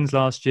Danny Ings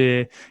last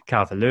year,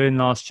 Calvert-Lewin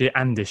last year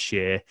and this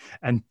year,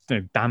 and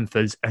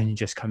Bamford's only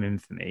just come in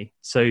for me.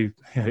 So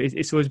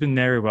it's always been an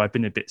area where I've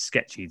been a bit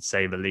sketchy, to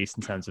say the least,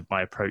 in terms of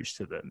my approach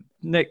to them.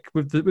 Nick,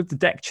 with the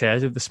deck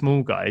chairs, with the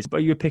small guys, are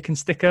you a pick and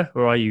sticker,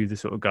 or are you the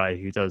sort of guy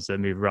who does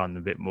move around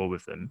a bit more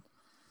with them?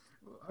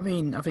 I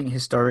mean, I think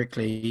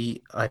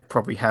historically, I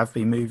probably have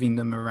been moving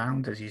them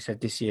around. As you said,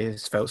 this year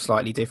has felt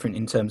slightly different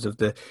in terms of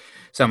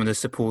some of the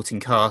supporting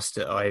cast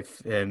that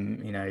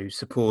I've,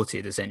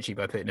 supported essentially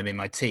by putting them in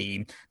my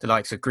team. The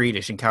likes of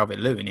Grealish and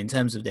Calvert-Lewin, in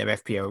terms of their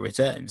FPL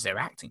returns, they're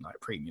acting like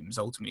premiums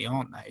ultimately,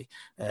 aren't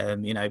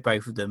they?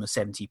 Both of them are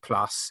 70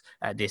 plus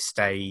at this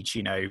stage.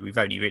 We've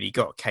only really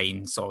got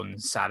Kane, Son,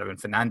 Salah,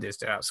 and Fernandes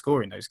to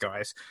outscoring those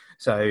guys.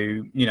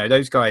 So,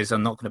 those guys are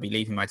not going to be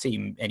leaving my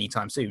team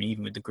anytime soon,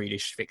 even with the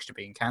Grealish fixture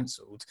being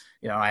cancelled.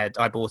 I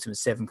bought him at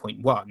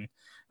 7.1.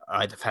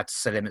 I'd have had to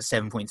sell him at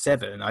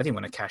 7.7. I didn't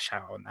want to cash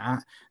out on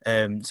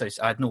that. So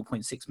I had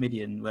 0.6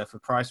 million worth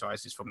of price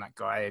rises from that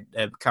guy.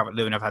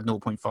 Calvert-Lewin, I've had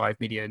 0.5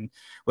 million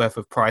worth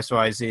of price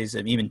rises.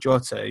 And even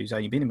Jota, who's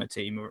only been in my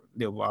team a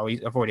little while,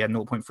 I've already had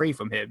 0.3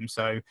 from him.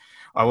 So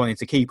I wanted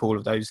to keep all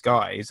of those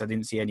guys. I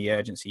didn't see any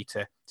urgency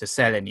to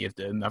sell any of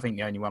them. I think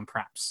the only one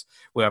perhaps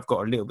where I've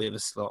got a little bit of a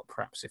slot,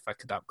 perhaps if I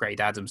could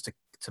upgrade Adams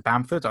to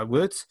Bamford, I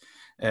would.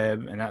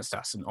 And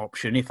that's an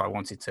option if I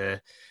wanted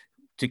to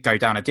go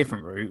down a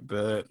different route,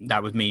 but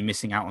that would mean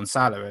missing out on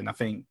Salah. And I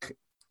think,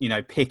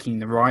 picking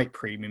the right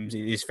premiums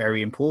is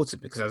very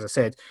important because, as I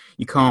said,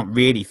 you can't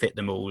really fit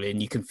them all in.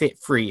 You can fit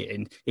 3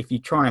 in. If you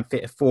try and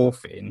fit a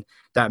 4th in,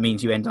 that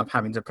means you end up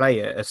having to play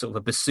a sort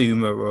of a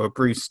Basuma or a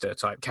Brewster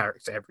type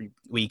character every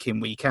week in,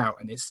 week out.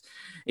 And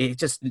it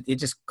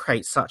just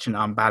creates such an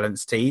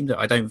unbalanced team that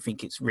I don't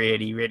think it's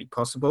really, really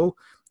possible.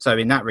 So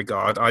in that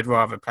regard, I'd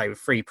rather play with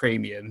 3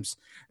 premiums,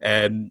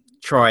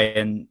 try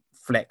and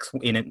flex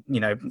in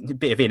a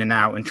bit of in and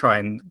out and try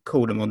and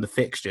call them on the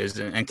fixtures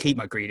and keep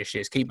my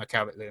Grealishes, keep my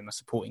Calvert-Lewin, my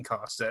supporting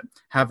cast that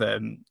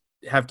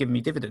have given me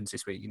dividends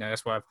this week.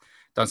 That's why I've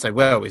done so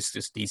well, is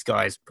just these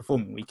guys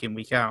performing week in,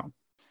 week out.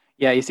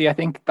 Yeah, you see, I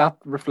think that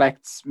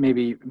reflects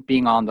maybe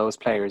being on those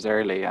players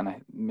early,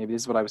 and maybe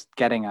this is what I was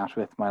getting at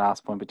with my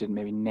last point, but didn't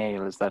maybe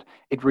nail, is that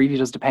it really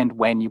does depend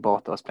when you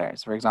bought those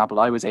players. For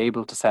example, I was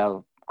able to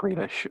sell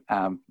Grealish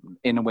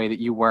in a way that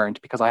you weren't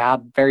because I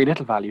had very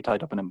little value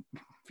tied up in him,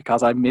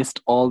 because I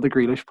missed all the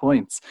Grealish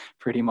points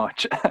pretty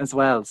much as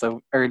well.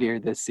 So earlier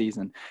this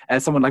season,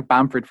 someone like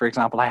Bamford, for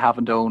example, I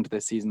haven't owned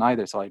this season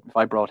either. So if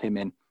I brought him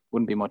in,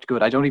 wouldn't be much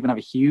good. I don't even have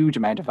a huge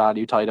amount of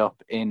value tied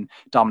up in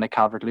Dominic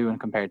Calvert-Lewin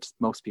compared to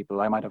most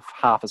people. I might have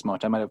half as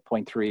much. I might have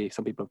 0.3.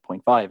 Some people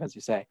have 0.5, as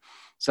you say.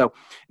 So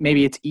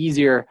maybe it's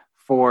easier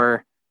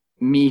for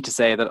me to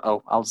say that,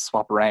 I'll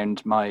swap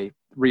around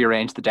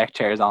rearrange the deck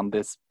chairs on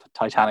this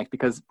Titanic,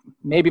 because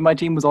maybe my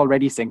team was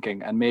already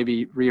sinking and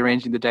maybe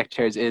rearranging the deck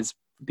chairs is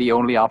the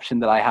only option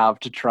that I have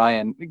to try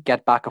and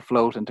get back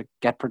afloat and to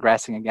get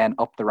progressing again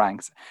up the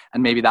ranks.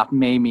 And maybe that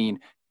may mean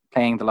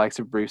playing the likes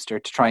of Brewster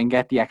to try and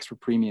get the extra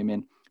premium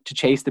in, to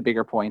chase the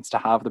bigger points, to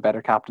have the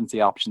better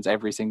captaincy options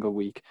every single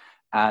week,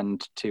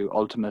 and to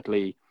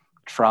ultimately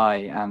try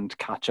and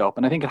catch up.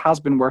 And I think it has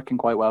been working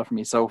quite well for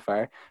me so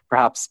far.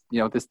 Perhaps,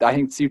 I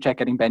think Souček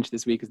getting benched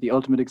this week is the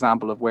ultimate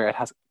example of where it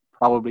has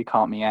probably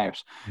caught me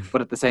out.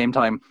 But at the same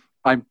time,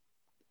 I'm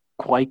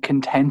quite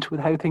content with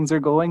how things are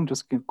going.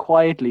 Just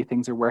quietly,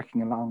 things are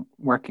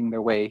working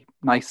their way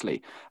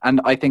nicely.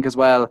 And I think as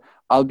well,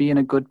 I'll be in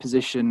a good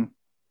position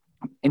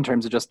in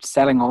terms of just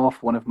selling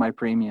off one of my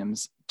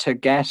premiums to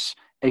get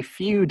a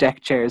few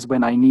deck chairs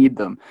when I need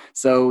them.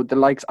 So the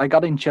likes, I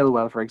got in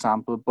Chilwell, for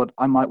example, but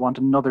I might want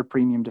another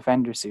premium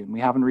defender soon. We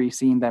haven't really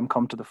seen them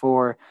come to the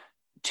fore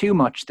too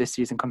much this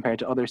season compared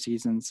to other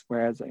seasons,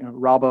 whereas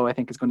Robbo, I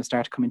think, is going to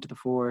start to come into the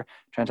fore,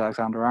 Trent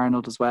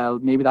Alexander-Arnold as well.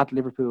 Maybe that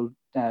Liverpool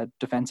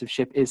defensive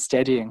ship is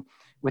steadying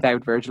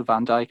without Virgil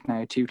van Dijk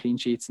now, 2 clean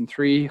sheets and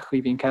 3,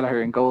 Kevin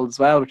Kelleher in goal as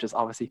well, which is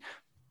obviously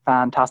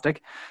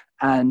fantastic.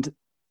 And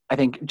I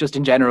think just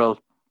in general,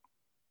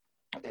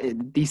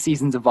 these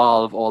seasons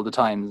evolve all the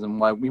time, and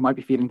while we might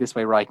be feeling this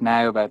way right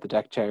now about the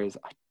deck chairs,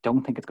 I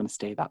don't think it's going to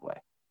stay that way.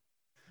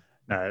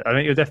 No, I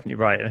think you're definitely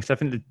right. I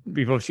think that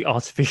we've obviously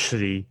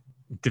artificially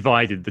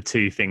divided the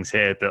two things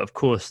here, but of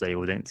course they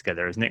all link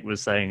together. As Nick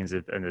was saying,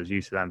 and as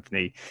you said,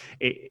 Anthony,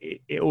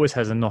 it always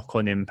has a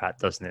knock-on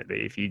impact, doesn't it? But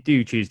if you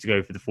do choose to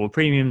go for the 4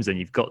 premiums, then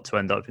you've got to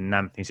end up in an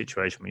Anthony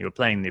situation where you're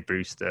playing the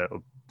Brewster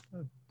or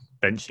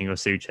benching your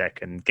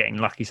Souček and getting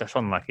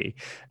lucky/unlucky,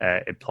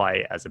 apply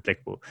it as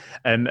applicable.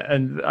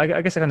 And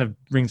I guess that kind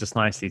of brings us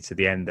nicely to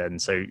the end then,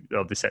 so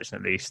of this section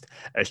at least.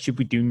 Should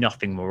we do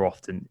nothing more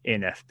often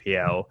in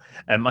FPL?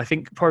 I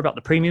think probably about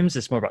the premiums,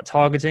 it's more about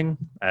targeting.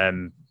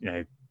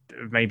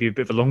 Maybe a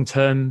bit of a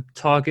long-term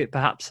target,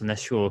 perhaps,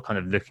 unless you're kind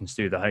of looking to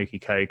do the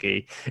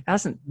hokey-cokey. It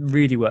hasn't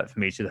really worked for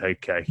me to do the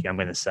hokey-cokey, I'm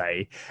going to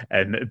say.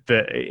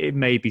 But it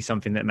may be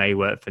something that may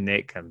work for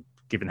Nick.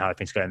 Given how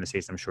things go in the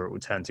season, I'm sure it will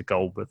turn to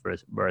gold,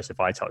 whereas if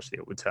I touched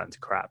it would turn to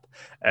crap.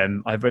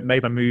 I've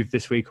made my move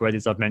this week already,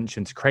 as I've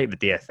mentioned, to create the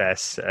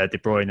DFS, De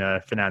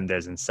Bruyne,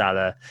 Fernandes and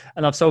Salah.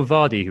 And I've sold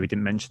Vardy, who we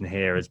didn't mention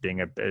here as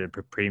being a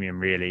premium,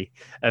 really.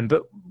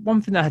 But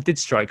one thing that did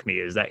strike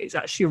me is that it's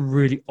actually a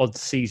really odd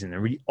season, a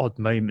really odd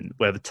moment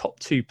where the top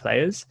 2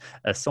 players,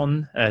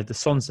 Son's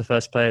the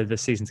first player of the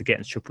season to get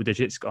into triple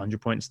digits, got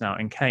 100 points now,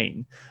 and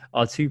Kane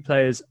are 2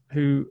 players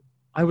who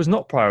I was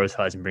not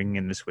prioritising bringing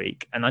in this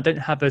week, and I don't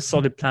have a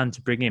solid plan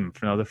to bring in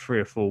for another 3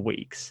 or 4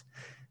 weeks.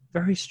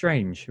 Very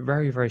strange,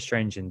 very, very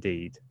strange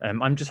indeed.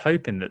 I'm just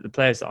hoping that the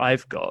players that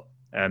I've got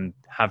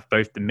have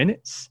both the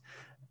minutes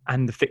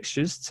and the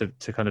fixtures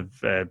to kind of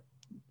to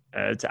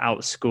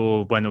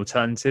outscore when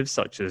alternatives,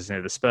 such as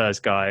the Spurs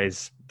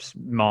guys,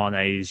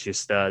 Mane's, your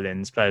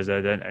Sterling's, players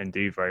that don't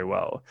do very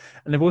well,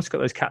 and they've also got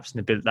those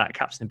that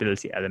captain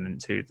ability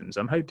element to them.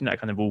 So I'm hoping that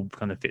kind of all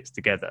kind of fits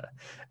together.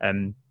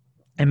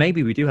 And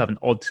maybe we do have an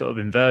odd sort of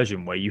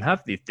inversion where you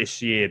have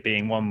this year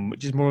being one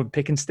which is more of a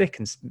pick and stick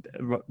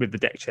with the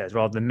deck chairs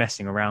rather than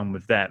messing around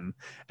with them.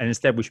 And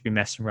instead we should be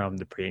messing around with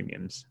the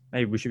premiums.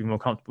 Maybe we should be more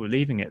comfortable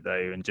leaving it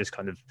though and just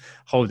kind of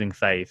holding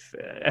faith.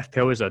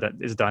 FPL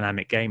is a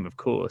dynamic game, of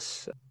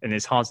course, and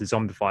it's hard to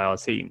zombify our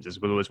teams as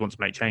we'll always want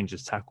to make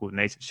changes, tackle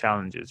native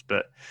challenges.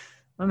 But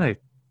I don't know,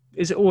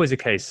 is it always a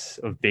case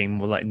of being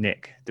more like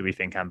Nick, do we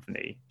think,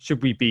 Anthony?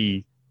 Should we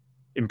be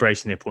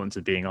embracing the importance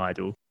of being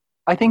idle?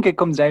 I think it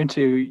comes down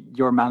to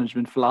your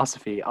management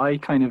philosophy. I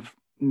kind of,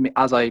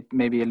 as I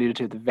maybe alluded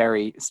to at the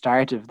very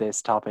start of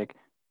this topic,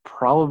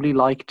 probably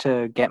like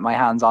to get my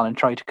hands on and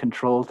try to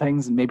control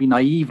things, and maybe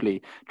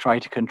naively try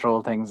to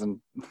control things. And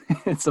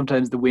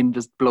sometimes the wind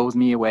just blows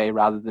me away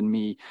rather than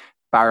me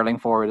barreling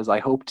forward as I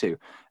hope to.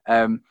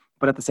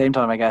 But at the same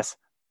time, I guess,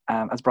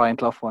 as Brian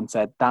Clough once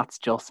said, that's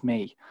just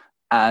me.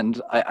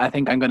 And I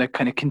think I'm going to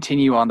kind of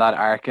continue on that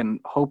arc and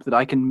hope that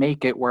I can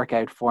make it work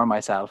out for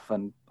myself.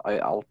 And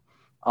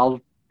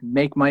I'll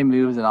make my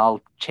moves and I'll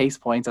chase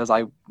points as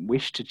I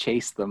wish to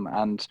chase them.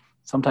 And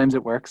sometimes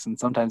it works and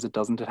sometimes it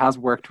doesn't. It has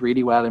worked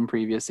really well in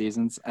previous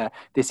seasons.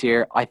 This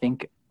year, I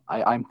think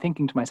I'm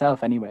thinking to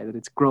myself anyway that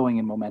it's growing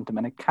in momentum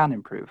and it can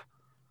improve.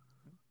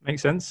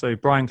 Makes sense. So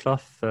Brian Clough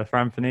for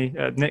Anthony.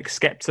 Nick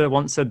Skepta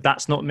once said,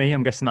 "That's not me."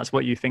 I'm guessing that's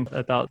what you think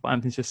about what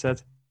Anthony just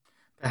said.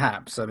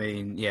 Perhaps. I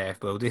mean, yeah,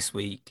 well, this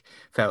week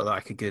felt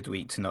like a good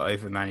week to not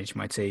overmanage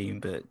my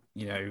team, but,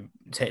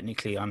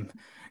 technically I'm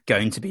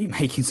going to be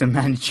making some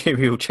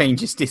managerial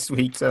changes this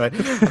week, so I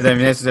don't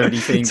necessarily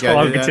think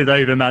targeted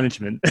over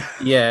management.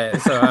 Yeah,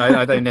 so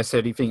I don't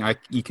necessarily think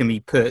you can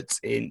be put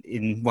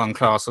in one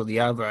class or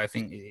the other. I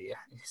think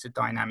it's a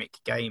dynamic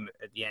game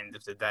at the end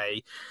of the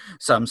day.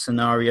 Some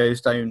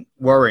scenarios don't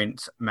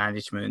warrant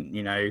management,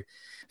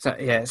 So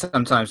yeah,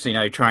 sometimes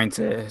trying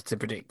to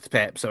predict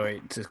Pep,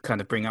 sorry, to kind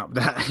of bring up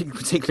that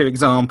particular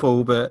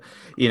example, but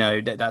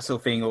that sort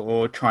of thing,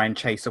 or try and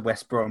chase a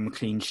West Brom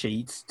clean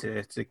sheet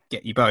to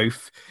get you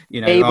both.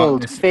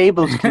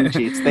 Fabled clean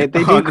sheets. They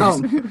do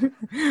come.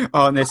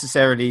 Aren't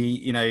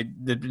necessarily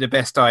the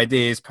best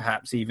ideas,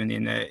 perhaps even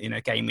in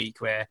a game week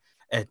where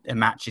a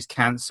match is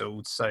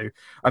cancelled. So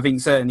I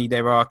think certainly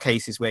there are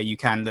cases where you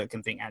can look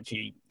and think,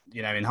 actually,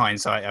 in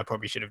hindsight, I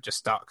probably should have just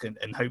stuck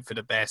and hoped for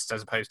the best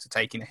as opposed to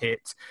taking a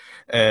hit.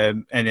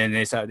 And then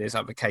there's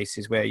other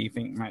cases where you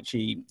think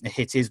actually a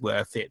hit is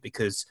worth it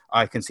because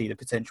I can see the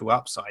potential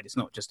upside. It's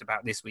not just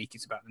about this week.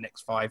 It's about the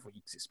next 5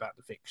 weeks. It's about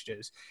the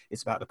fixtures.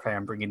 It's about the player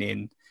I'm bringing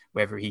in,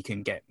 whether he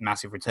can get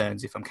massive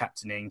returns if I'm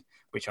captaining,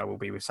 which I will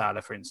be with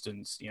Salah, for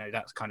instance.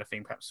 That kind of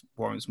thing perhaps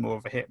warrants more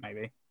of a hit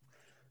maybe.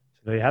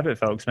 There you have it,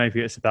 folks. Maybe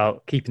it's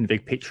about keeping the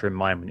big picture in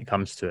mind when it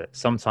comes to it.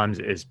 Sometimes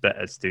it is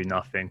better to do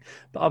nothing,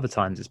 but other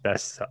times it's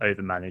best to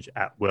overmanage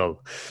at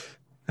will.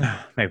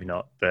 Maybe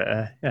not, but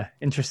yeah,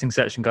 interesting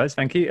section, guys.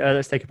 Thank you.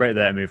 Let's take a break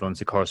there and move on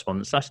to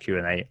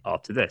correspondence/Q&A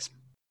after this.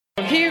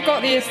 Who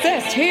got the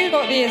assist? Who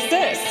got the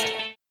assist?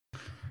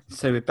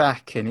 So we're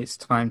back and it's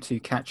time to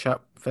catch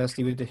up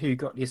firstly with the Who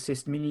Got the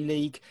Assist mini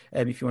league.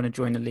 If you want to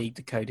join the league,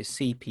 the code is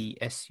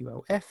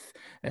CPSULF.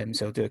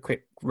 So I'll do a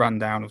quick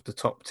rundown of the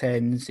top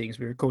 10, seeing as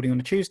we're recording on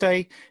a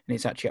Tuesday, and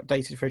it's actually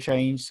updated for a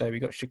change. So we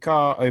got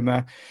Shakar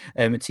Omar,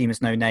 a team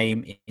has no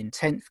name, in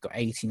 10th, got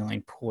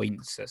 89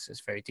 points. That's a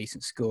very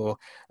decent score.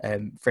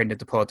 Friend of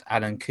the pod,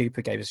 Alan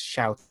Cooper, gave us a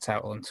shout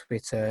out on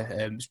Twitter.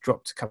 It's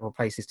dropped a couple of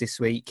places this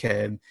week,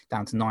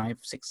 down to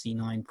 9th,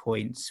 69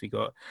 points. We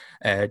got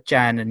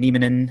Jan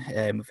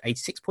Niemanen with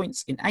 86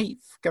 points in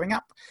 8th, going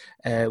up.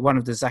 One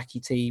of the Zaki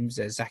teams,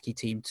 Zaki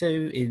Team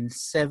 2 in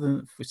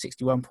 7th with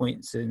 61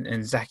 points,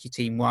 and Zaki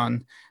Team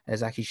 1,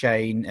 Zaki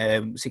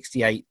Shane,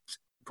 68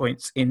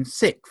 points in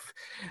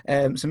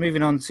 6th. So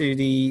moving on to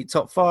the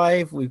top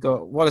 5, we've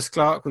got Wallace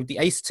Clark with the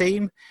Ace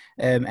team,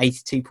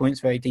 82 points,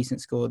 very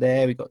decent score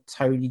there. We've got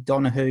Tony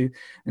Donahue,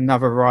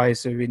 another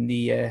riser in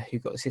the who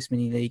got the Cis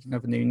Mini League,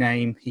 another new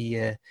name. He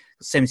got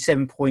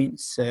 77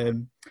 points.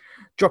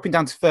 Dropping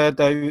down to 3rd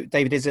though,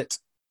 David Izzett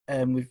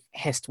with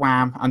Hest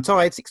Wham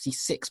Untied,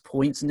 66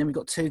 points. And then we've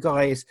got 2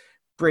 guys,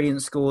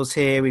 brilliant scores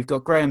here. We've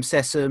got Graham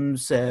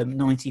Sessoms,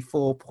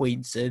 94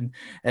 points, and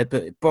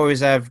but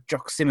Borislav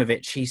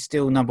Joksimovic, he's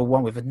still number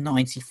 1 with a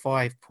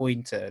 95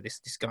 pointer. This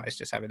guy is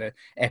just having an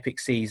epic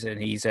season.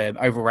 He's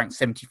overall ranked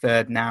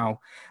 73rd now,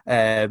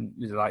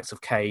 with the likes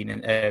of Kane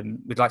and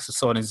with the likes of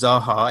Son and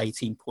Zaha,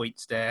 18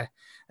 points there.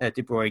 De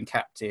Bruyne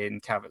captain,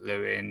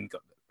 Calvert-Lewin,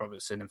 got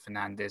Robertson and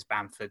Fernandes,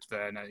 Bamford,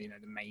 Werner,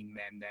 the main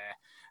men there.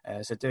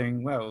 So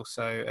doing well.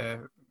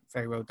 So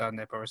very well done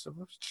there, Borislav.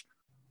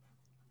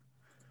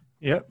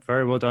 Yep,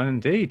 very well done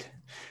indeed.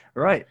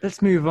 Right,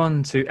 let's move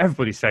on to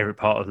everybody's favourite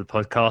part of the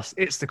podcast.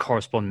 It's the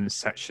correspondence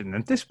section.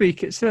 And this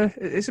week, it's a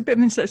bit of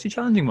an intellectually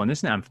challenging one,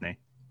 isn't it, Anthony?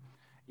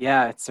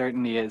 Yeah, it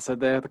certainly is. So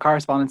the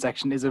correspondence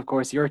section is, of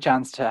course, your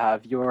chance to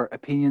have your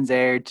opinions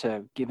aired,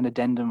 to give an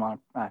addendum on,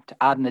 to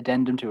add an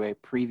addendum to a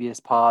previous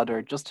pod,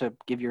 or just to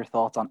give your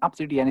thoughts on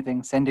absolutely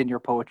anything. Send in your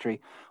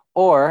poetry,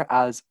 or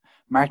as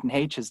Martin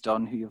H has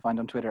done, who you'll find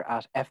on Twitter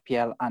at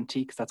FPL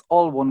Antiques. That's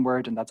all one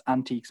word, and that's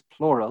antiques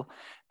plural.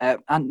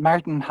 And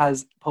Martin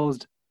has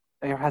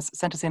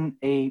sent us in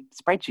a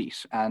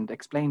spreadsheet and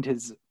explained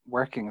his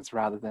workings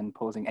rather than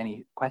posing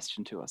any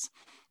question to us.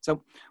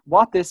 So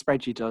what this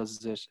spreadsheet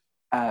does is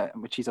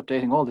which he's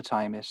updating all the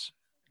time, it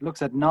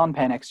looks at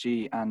non-pen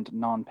XG and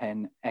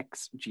non-pen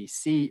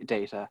XGC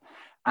data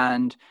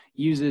and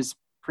uses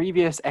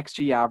previous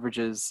XG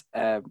averages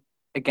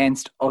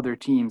against other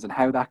teams and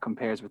how that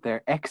compares with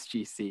their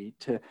XGC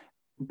to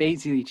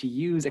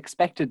use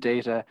expected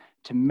data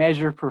to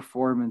measure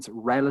performance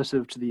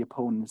relative to the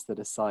opponents that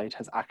a side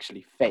has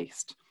actually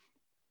faced.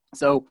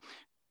 So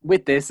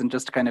with this, and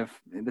just kind of,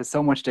 there's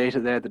so much data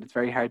there that it's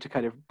very hard to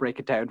kind of break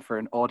it down for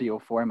an audio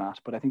format.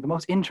 But I think the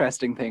most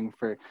interesting thing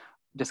for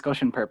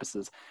discussion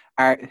purposes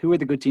are who are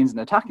the good teams in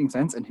an attacking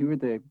sense and who are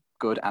the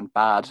good and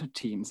bad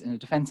teams in a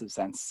defensive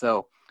sense.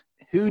 So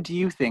who do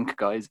you think,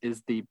 guys,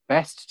 is the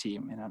best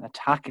team in an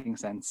attacking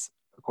sense,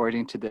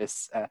 according to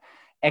this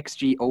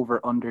XG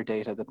over-under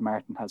data that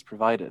Martin has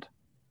provided?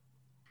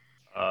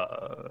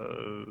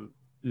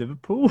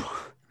 Liverpool?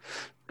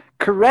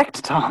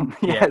 Correct, Tom.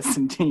 Yes,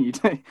 indeed.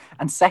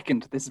 And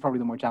second, this is probably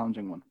the more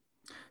challenging one.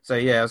 So,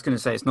 I was going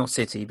to say it's not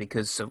City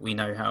because we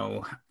know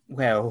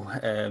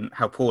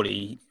how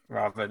poorly,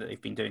 rather, that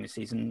they've been doing this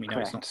season. We know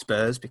It's not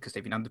Spurs because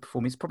they've been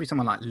underperforming. It's probably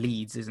someone like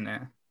Leeds, isn't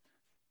it?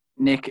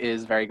 Nick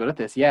is very good at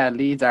this. Yeah,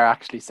 Leeds are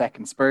actually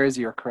second. Spurs,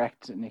 you're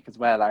correct, Nick, as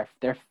well.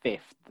 They're 5th.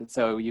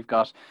 So you've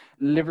got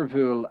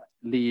Liverpool,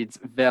 Leeds,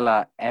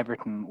 Villa,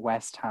 Everton,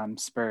 West Ham,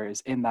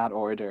 Spurs in that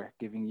order,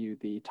 giving you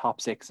the top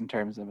 6 in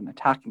terms of an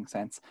attacking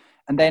sense.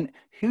 And then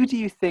who do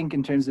you think,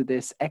 in terms of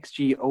this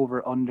XG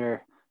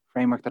over-under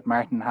framework that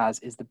Martin has,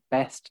 is the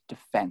best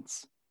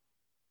defence?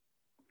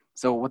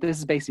 So what this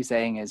is basically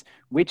saying is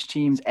which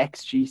team's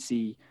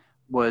XGC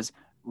was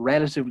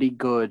relatively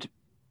good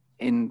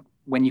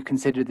when you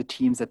consider the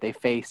teams that they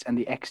faced and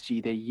the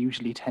XG they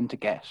usually tend to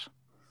get.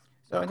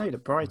 So I know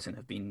that Brighton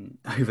have been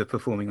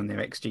overperforming on their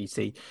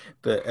XGC,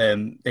 but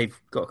they've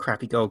got a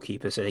crappy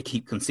goalkeeper, so they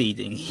keep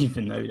conceding,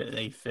 even though that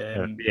they've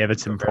the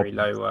Everton got a very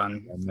low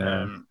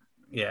one.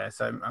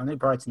 So I know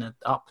Brighton are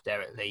up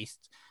there at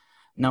least.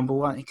 Number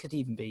 1, it could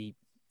even be,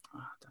 I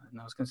don't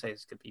know, I was going to say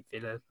this could be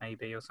Villa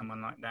maybe, or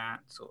someone like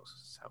that, or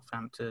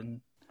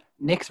Southampton.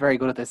 Nick's very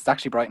good at this. It's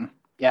actually Brighton.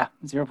 Yeah,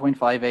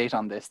 0.58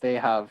 on this. They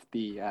have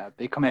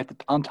they come out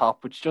on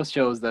top, which just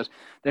shows that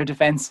their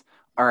defence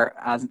are,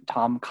 as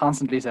Tom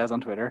constantly says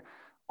on Twitter,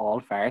 all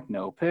fart,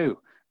 no poo.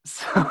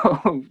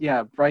 So,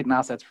 Brighton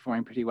assets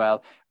performing pretty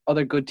well.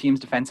 Other good teams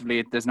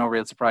defensively, there's no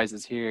real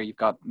surprises here. You've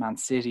got Man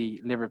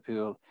City,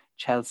 Liverpool,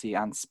 Chelsea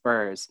and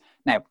Spurs.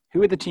 Now,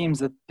 who are the teams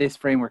that this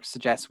framework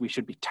suggests we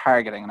should be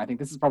targeting? And I think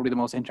this is probably the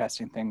most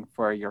interesting thing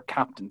for your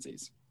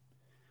captaincies.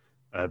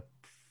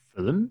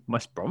 Fulham,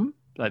 West Brom,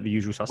 like the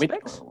usual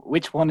suspects.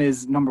 Which one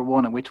is number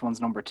 1 and which one's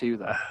number 2,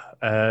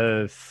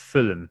 though?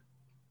 Fulham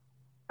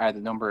are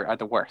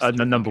the worst.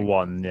 Number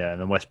 1,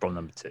 and then West Brom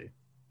number 2.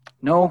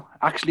 No,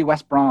 actually,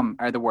 West Brom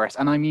are the worst,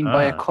 and I mean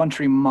by a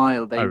country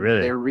mile.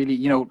 Really? They're really,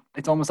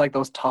 it's almost like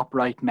those top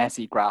right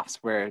Messi graphs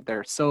where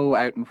they're so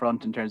out in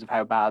front in terms of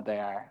how bad they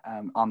are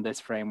on this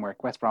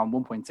framework. West Brom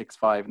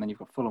 1.65, and then you've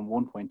got Fulham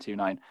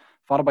 1.29,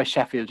 followed by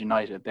Sheffield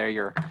United. They're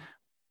your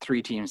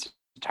three teams to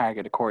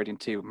target according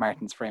to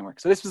Martin's framework.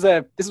 So this was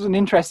an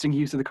interesting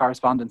use of the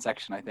correspondence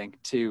section, I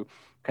think, to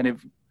kind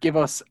of give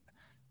us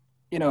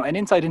an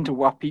insight into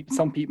what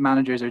some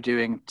managers are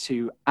doing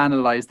to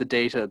analyze the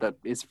data that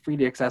is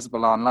freely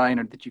accessible online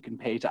or that you can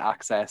pay to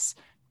access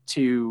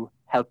to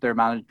help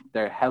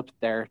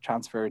their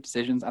transfer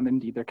decisions and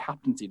indeed their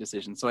captaincy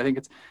decisions. So I think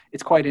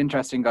it's quite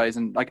interesting, guys.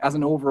 And like as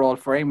an overall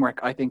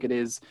framework, I think it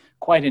is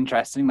quite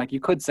interesting. Like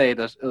you could say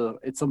that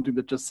it's something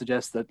that just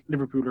suggests that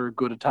Liverpool are a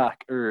good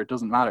attack or it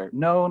doesn't matter.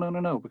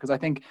 No, because I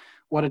think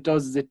what it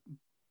does is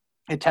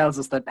it tells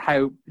us that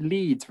how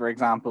Leeds, for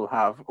example,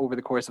 have, over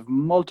the course of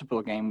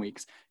multiple game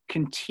weeks,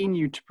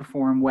 continued to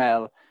perform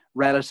well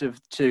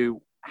relative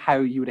to how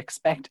you would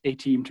expect a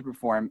team to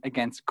perform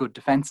against good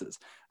defences.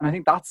 And I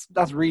think that's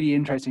really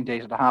interesting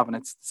data to have, and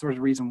it's the sort of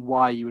reason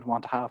why you would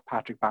want to have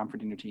Patrick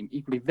Bamford in your team.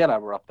 Equally, Villa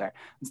were up there.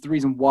 It's the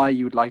reason why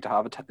you would like to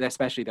have,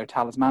 especially their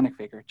talismanic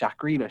figure, Jack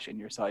Grealish, in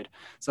your side.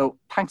 So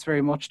thanks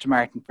very much to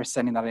Martin for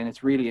sending that in.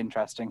 It's really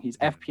interesting. He's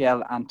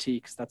FPL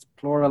Antiques. That's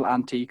plural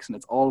antiques, and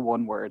it's all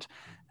one word.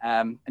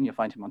 And you'll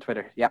find him on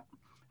Twitter. Yeah.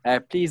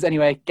 Please,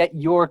 anyway, get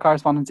your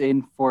correspondence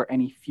in for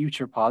any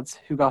future pods.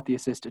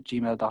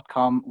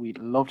 whogottheassist@gmail.com. We'd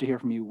love to hear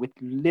from you with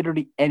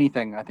literally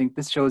anything. I think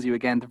this shows you,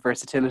 again, the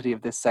versatility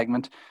of this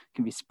segment. It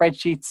can be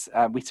spreadsheets.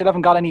 We still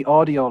haven't got any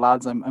audio,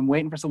 lads. I'm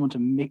waiting for someone to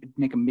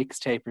make a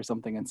mixtape or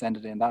something and send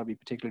it in. That would be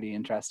particularly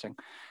interesting.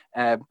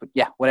 But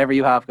yeah, whatever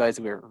you have, guys,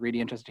 we're really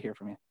interested to hear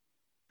from you.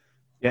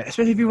 Yeah,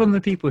 especially if you're one of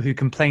the people who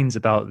complains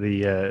about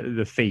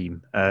the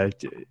theme,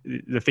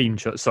 the theme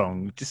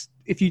song. Just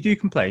if you do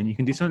complain, you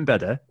can do something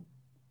better.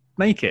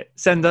 Make it.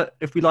 Send it.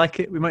 If we like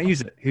it, we might use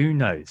it. Who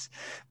knows?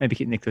 Maybe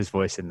keep Nicola's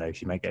voice in, though.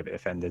 She might get a bit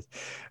offended.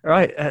 All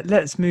right,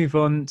 let's move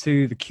on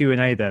to the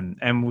Q&A then.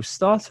 And we'll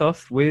start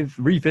off with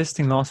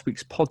revisiting last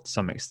week's pod to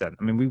some extent.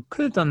 I mean, we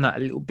could have done that a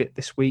little bit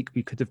this week.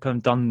 We could have kind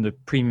of done the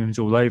premiums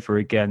all over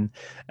again.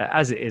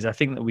 As it is, I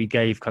think that we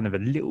gave kind of a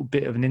little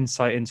bit of an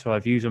insight into our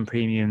views on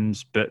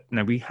premiums. But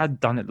we had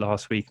done it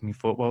last week and we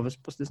thought, well,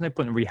 there's no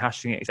point in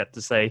rehashing it except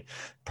to say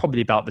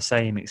probably about the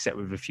same, except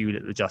with a few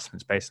little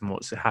adjustments based on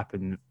what's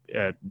happened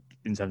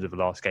in terms of the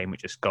last game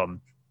which is gone.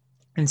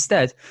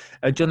 Instead,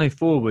 John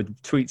O'Forward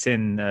tweets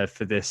in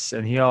for this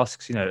and he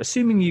asks,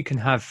 assuming you can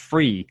have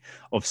 3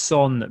 of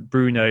Son,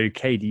 Bruno,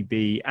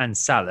 KDB and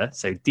Salah,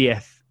 so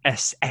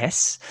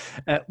DFSS,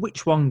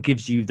 which one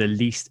gives you the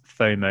least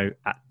FOMO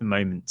at the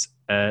moment?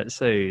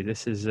 So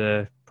this is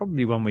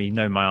probably one where you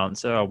know my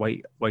answer. I'll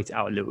wait it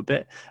out a little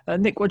bit.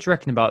 Nick, what do you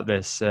reckon about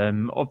this?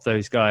 Of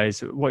those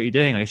guys, what are you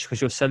doing?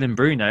 Because you're selling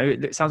Bruno,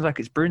 it sounds like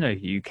it's Bruno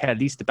who you care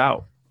least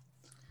about.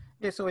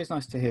 Yeah, it's always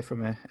nice to hear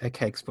from a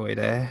kegs boy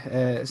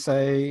there.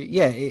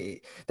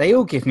 They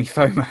all give me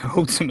FOMO.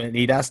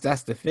 Ultimately, that's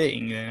the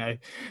thing,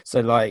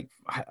 So,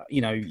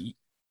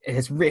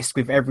 there's risk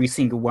with every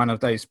single one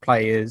of those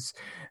players.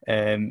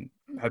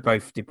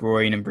 Both De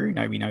Bruyne and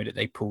Bruno, we know that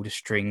they pull the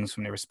strings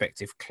from their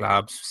respective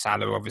clubs.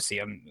 Salah, obviously,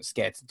 I'm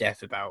scared to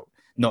death about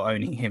not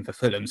owning him for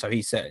Fulham, so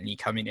he's certainly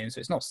coming in. So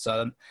it's not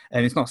Son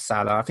and it's not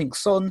Salah. I think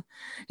Son,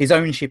 his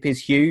ownership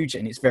is huge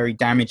and it's very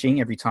damaging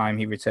every time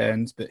he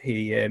returns, but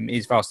he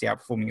is vastly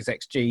outperforming his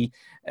XG,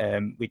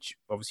 which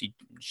obviously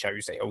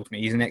shows that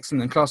ultimately he's an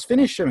excellent class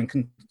finisher and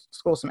can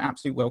score some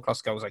absolute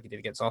world-class goals like he did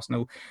against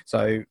Arsenal.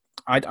 So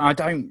I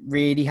don't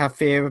really have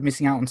fear of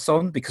missing out on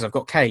Son because I've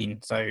got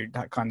Kane, so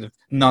that kind of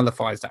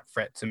nullifies that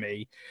threat to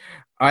me.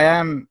 I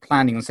am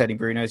planning on selling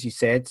Bruno, as you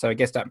said, so I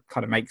guess that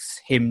kind of makes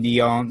him the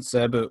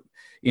answer, but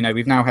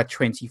we've now had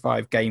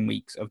 25 game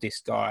weeks of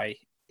this guy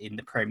in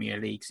the Premier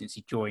League since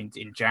he joined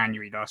in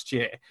January last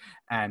year,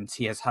 and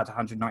he has had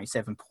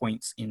 197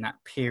 points in that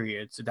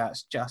period. So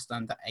that's just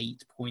under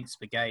 8 points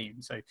per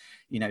game. So,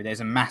 there's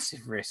a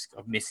massive risk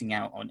of missing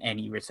out on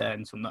any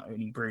returns from not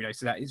owning Bruno.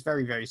 So that is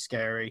very, very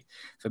scary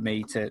for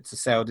me to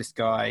sell this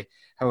guy.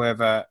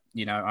 However,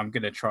 I'm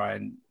going to try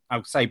and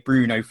I'll say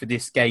Bruno for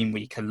this game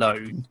week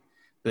alone,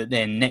 but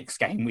then next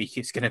game week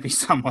it's going to be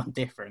someone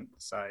different.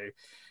 So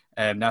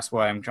that's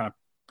why I'm trying to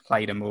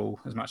play them all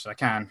as much as I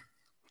can.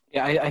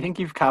 Yeah, I think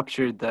you've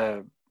captured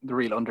the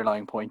real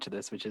underlying point to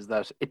this, which is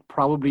that it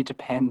probably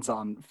depends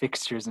on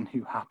fixtures and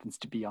who happens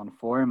to be on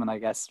form. And I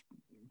guess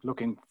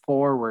looking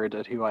forward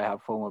at who I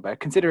have FOMO about,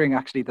 considering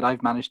actually that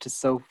I've managed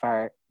to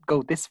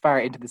go this far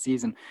into the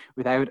season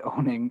without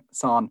owning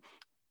Son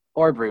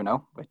or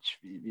Bruno, which,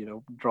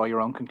 draw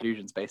your own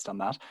conclusions based on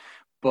that.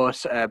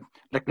 But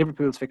like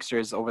Liverpool's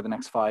fixtures over the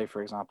next 5,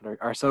 for example,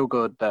 are so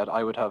good that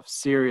I would have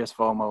serious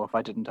FOMO if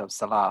I didn't have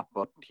Salah,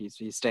 but he's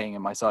staying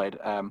in my side.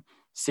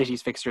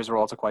 City's fixtures are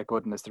also quite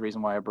good, and that's the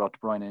reason why I brought De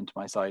Bruyne into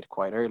my side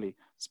quite early.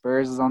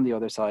 Spurs is on the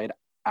other side,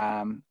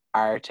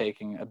 are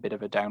taking a bit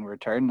of a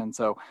downward turn, and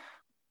so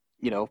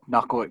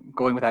not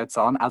going without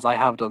Son, as I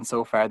have done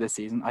so far this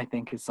season, I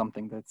think is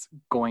something that's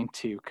going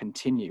to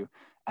continue.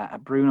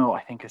 Bruno,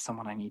 I think, is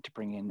someone I need to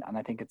bring in, and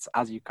I think it's,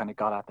 as you kind of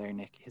got at there,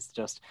 Nick,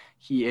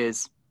 he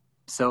is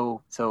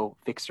so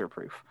fixture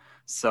proof.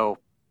 So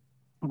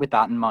with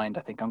that in mind,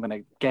 I think I'm going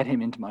to get him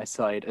into my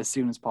side as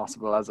soon as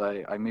possible. As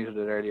I mooted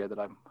it earlier, that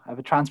I have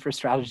a transfer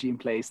strategy in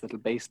place that'll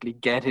basically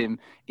get him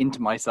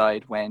into my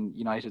side when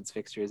United's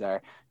fixtures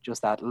are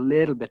just that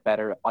little bit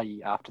better,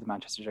 i.e. after the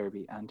Manchester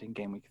Derby and in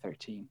game week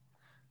 13.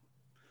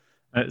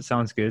 It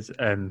sounds good.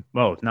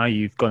 Well, now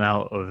you've gone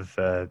out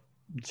of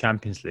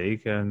Champions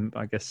League,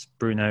 I guess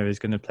Bruno is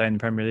going to play in the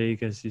Premier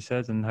League, as you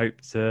said, and hope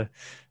to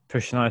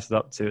push United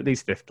up to at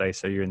least 5th place,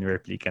 so you're in the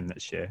Europa League again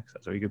next year. So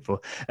that's what you're good for.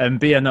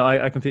 But yeah, no,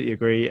 I completely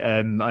agree.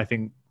 I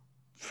think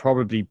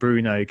probably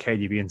Bruno,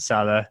 KDB and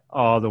Salah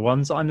are the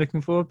ones I'm looking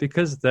for,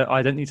 because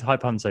I don't need to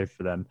hype Hanso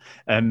for them.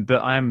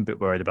 But I am a bit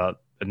worried about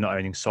not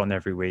owning Son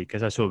every week.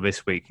 As I saw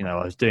this week, I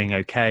was doing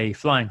okay,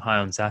 flying high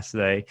on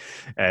Saturday,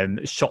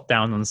 shot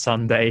down on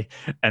Sunday,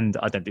 and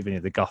I don't do any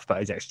of the guff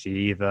about his XG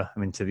either. I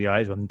mean, to the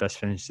eyes, one of the best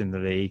finishes in the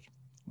league.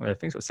 I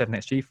think it's got 7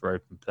 XG for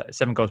open play,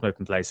 7 goals from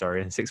open play, and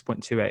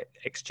 6.2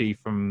 XG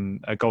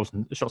from goals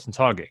and shots on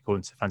target,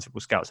 according to Fantasy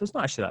Football Scout. So it's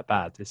not actually that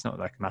bad. It's not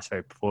like a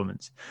massive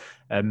performance.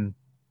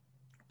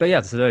 But yeah,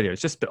 as I said earlier,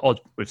 it's just a bit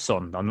odd with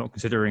Son. I'm not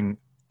considering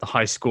the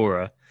high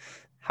scorer.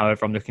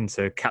 However, I'm looking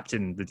to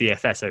captain the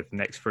DFS over the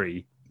next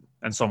 3,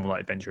 and Son will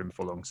like bench him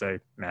for long. So,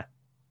 meh.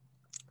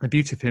 The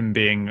beauty of him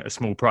being a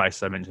small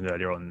price, I mentioned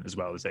earlier on as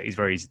well, is that he's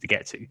very easy to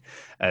get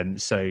to.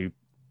 So,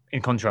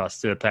 in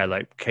contrast to a player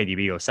like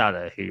KDB or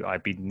Salah, who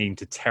I'd be needing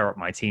to tear up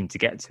my team to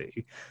get to,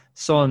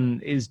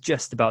 Son is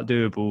just about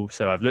doable.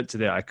 So I've looked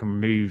at it. I can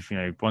remove,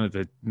 one of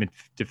the mid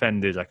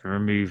defenders. I can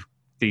remove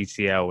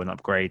DCL and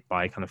upgrade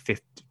my kind of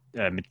 5th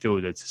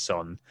midfielder to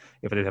Son.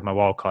 If I did have my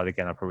wild card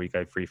again, I'll probably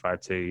go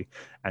 3-5-2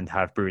 and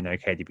have Bruno,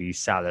 KDB,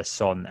 Salah,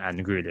 Son,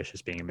 and Grealish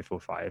as being in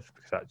midfield 5,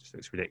 because that just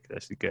looks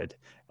ridiculously good.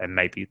 And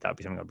maybe that'll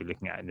be something I'll be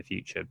looking at in the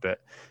future. But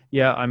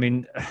yeah, I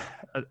mean,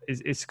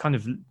 it's kind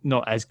of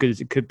not as good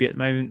as it could be at the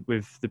moment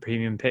with the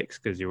premium picks,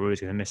 because you're always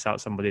going to miss out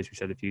somebody, as we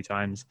said a few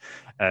times.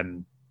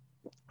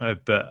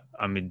 But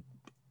I mean,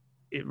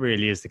 it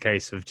really is the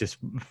case of just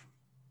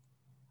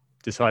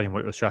deciding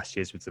what your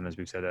strategy is with them, as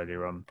we've said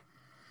earlier on.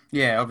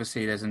 Yeah,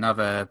 obviously there's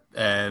another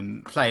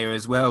player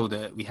as well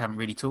that we haven't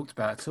really talked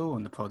about at all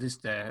on the pod, is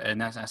there?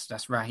 And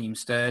that's Raheem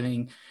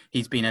Sterling.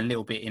 He's been a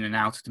little bit in and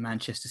out of the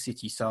Manchester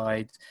City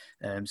side,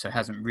 so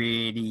hasn't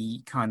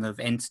really kind of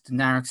entered the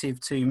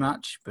narrative too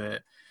much.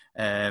 But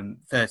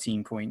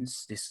 13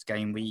 points this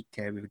game week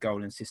with a goal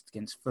and assist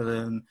against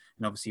Fulham,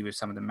 and obviously with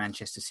some of the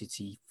Manchester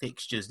City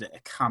fixtures that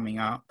are coming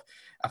up,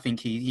 I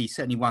think he's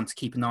certainly one to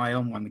keep an eye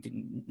on, one we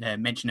didn't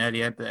mention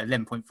earlier, but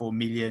 11.4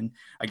 million.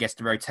 I guess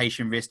the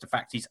rotation risk, the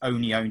fact he's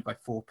only owned by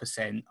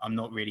 4%, I'm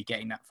not really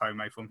getting that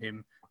FOMO from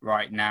him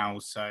right now.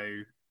 So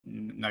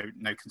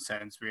no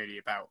concerns really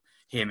about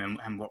him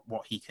and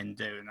what he can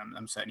do. And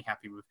I'm certainly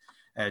happy with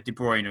De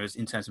Bruyne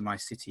in terms of my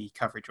City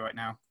coverage right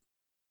now.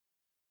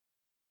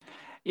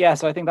 Yeah,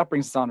 so I think that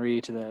brings us on really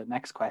to the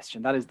next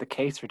question. That is the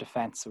case for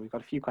defence. So we've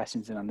got a few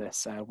questions in on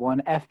this.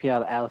 One,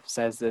 FPL Elf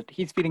says that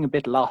he's feeling a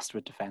bit lost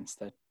with defence,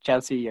 that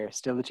Chelsea are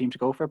still the team to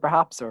go for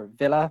perhaps, or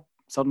Villa,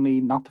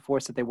 suddenly not the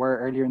force that they were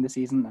earlier in the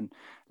season. And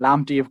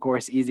Lamptey, of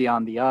course, easy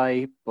on the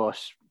eye, but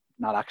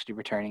not actually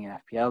returning in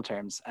FPL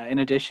terms. In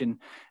addition,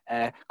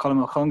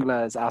 Colin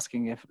Mokongla is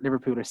asking if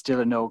Liverpool are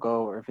still a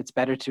no-go, or if it's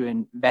better to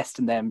invest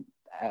in them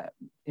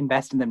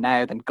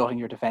now than gutting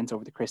your defence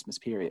over the Christmas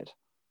period.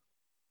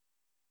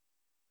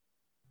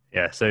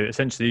 Yeah, so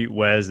essentially,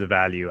 where's the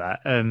value at?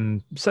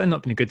 Certainly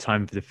not been a good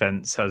time for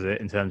defence, has it,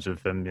 in terms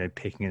of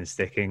picking and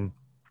sticking.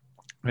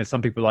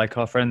 Some people like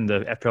our friend,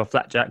 the FPL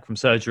Flatjack from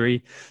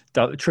Surgery,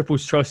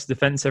 triples Chelsea's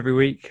defence every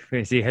week.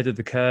 Is he ahead of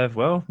the curve?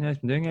 Well, he's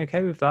been doing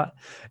okay with that.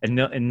 In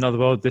another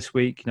world this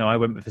week, I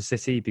went with the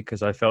City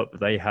because I felt that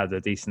they had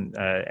a decently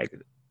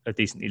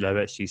low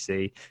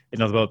SGC.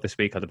 In another world this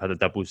week, I'd have had a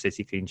double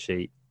City clean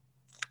sheet.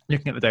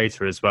 Looking at the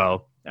data as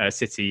well,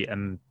 City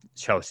and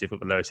Chelsea have got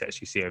the lowest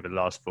XGC over the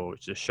last 4,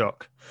 which is a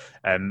shock.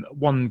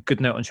 One good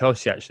note on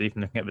Chelsea, actually,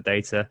 from looking at the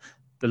data,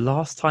 the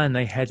last time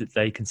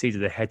they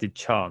conceded a headed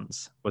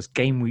chance was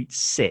game week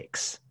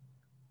 6,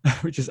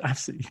 which is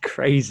absolutely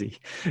crazy.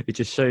 It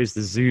just shows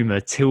the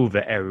Zuma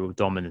Tilva aerial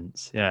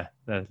dominance. Yeah,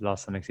 the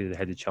last time they conceded a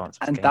headed chance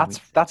was and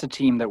that's a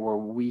team that were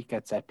weak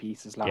at set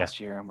pieces last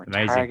year and were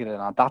targeted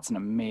on. That's an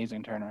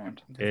amazing turnaround.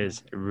 It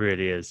is. It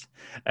really is.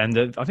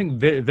 And I think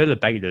Villa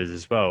Baylors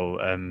as well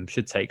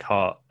should take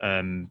heart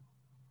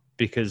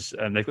because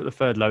they've got the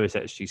 3rd lowest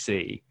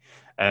XGC.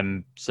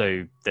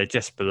 So they're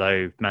just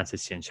below Man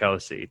City and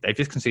Chelsea. They've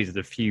just conceded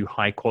a few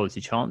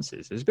high-quality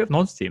chances. There's a bit of an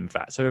oddity, in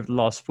fact. So over the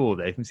last 4,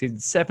 they've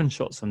conceded 7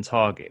 shots on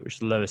target, which is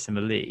the lowest in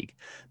the league.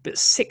 But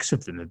 6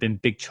 of them have been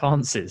big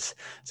chances.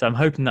 So I'm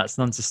hoping that's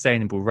an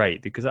unsustainable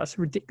rate, because that's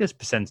a ridiculous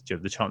percentage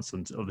of the shots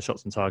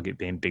on target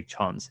being big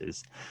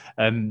chances.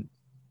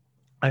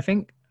 I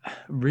think,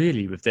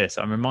 really, with this,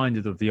 I'm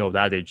reminded of the old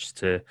adage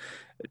to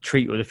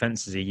treat your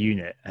defence as a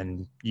unit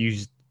and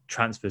use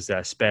transfers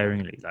there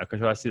sparingly. Like I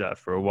tried to do that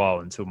for a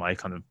while until my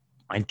kind of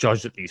I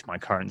judged at least my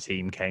current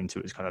team came to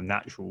its kind of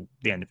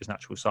the end of its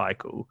natural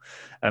cycle.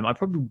 I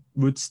probably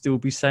would still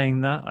be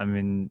saying that. I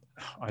mean,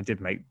 I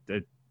did make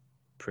a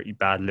pretty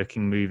bad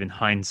looking move in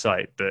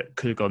hindsight, but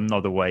could have gone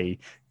another way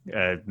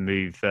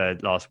move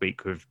last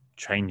week with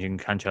changing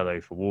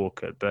Cancelo for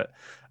Walker. But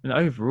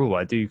overall,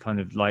 I do kind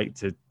of like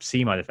to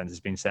see my defenders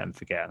being set and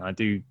forget, and I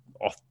do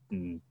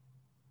often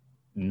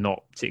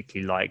not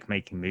particularly like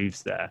making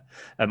moves there.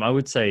 I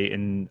would say,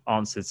 in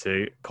answer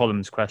to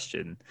Colum's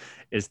question,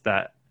 is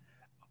that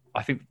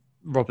I think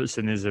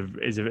Robertson is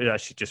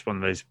actually just one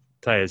of those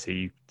players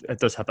who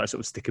does have that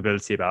sort of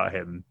stickability about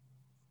him.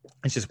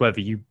 It's just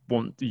whether you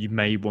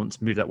may want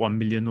to move that 1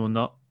 million or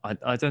not.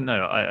 I don't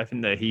know. I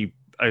think that he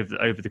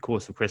over the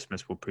course of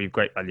Christmas will prove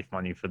great value for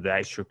money for the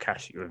extra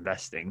cash that you're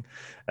investing.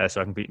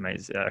 So I completely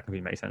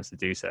make sense to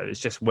do so. It's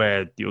just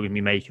where you're going to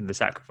be making the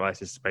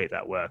sacrifices to make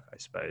that work, I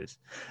suppose.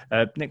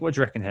 Nick, what do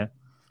you reckon here?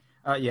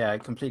 Yeah, I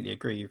completely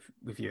agree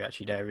with you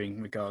actually there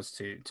in regards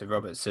to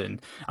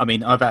Robertson. I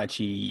mean, I've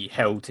actually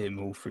held him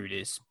all through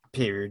this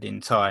period in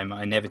time.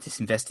 I never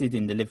disinvested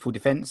in the Liverpool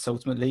defence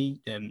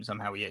ultimately.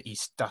 Somehow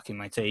he's stuck in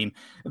my team.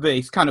 But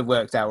it's kind of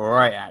worked out all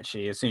right,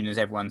 actually. As soon as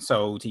everyone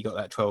sold, he got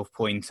that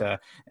 12-pointer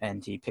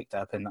and he picked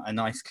up a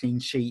nice clean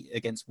sheet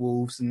against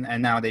Wolves.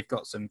 And now they've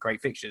got some great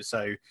fixtures.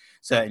 So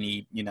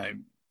certainly,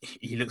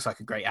 he looks like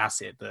a great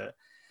asset. But,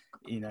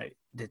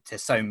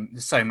 there's so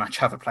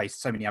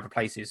many other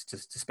places to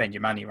spend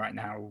your money right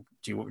now.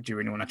 Do you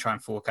really want to try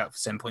and fork out for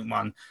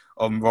 7.1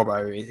 on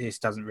Robbo? It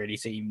doesn't really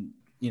seem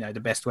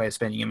the best way of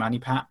spending your money,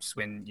 perhaps,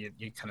 when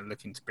you're kind of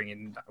looking to bring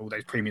in all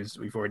those premiums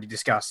that we've already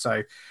discussed. So,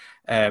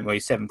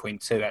 he's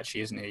 7.2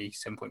 actually, isn't he?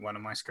 7.1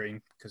 on my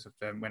screen because of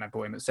when I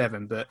bought him at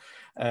 7. But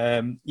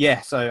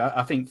so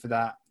I think for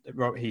that,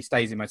 he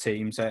stays in my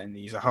team.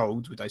 Certainly, he's a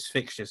hold with those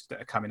fixtures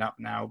that are coming up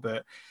now.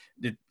 But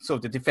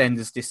the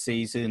defenders this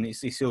season,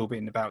 it's all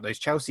been about those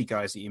Chelsea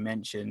guys that you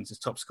mentioned. The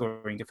top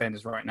scoring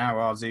defenders right now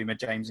are Zuma,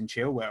 James, and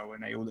Chilwell,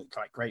 and they all look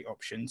like great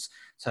options.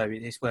 So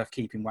it's worth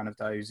keeping one of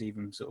those,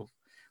 even sort of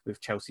with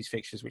Chelsea's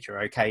fixtures, which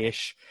are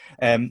okay-ish.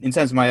 In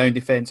terms of my own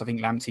defence, I think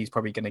Lamptey's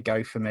probably going to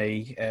go for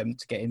me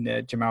to get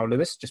in Jamal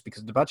Lewis just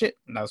because of the budget.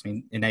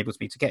 Enables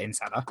me to get in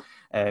Salah.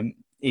 And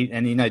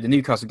the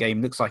Newcastle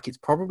game looks like it's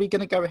probably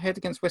going to go ahead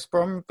against West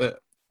Brom, but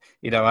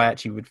I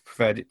actually would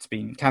prefer it to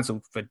be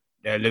cancelled for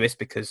Lewis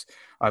because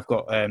I've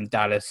got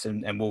Dallas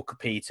and Walker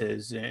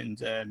Peters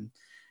and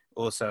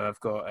also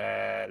I've got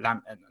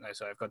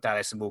I've got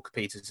Dallas and Walker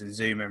Peters and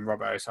Zuma and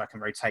Robbo, so I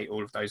can rotate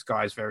all of those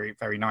guys very,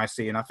 very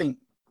nicely. And I think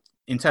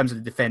in terms of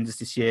the defenders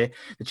this year,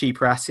 the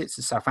cheaper assets,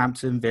 the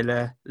Southampton,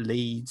 Villa,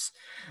 Leeds,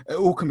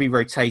 all can be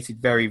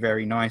rotated very,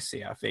 very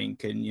nicely, I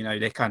think. And,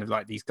 they're kind of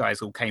like these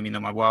guys all came in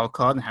on my wild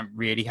card and haven't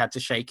really had to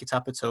shake it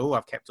up at all.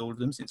 I've kept all of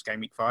them since game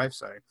week 5.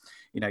 So,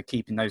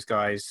 keeping those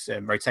guys,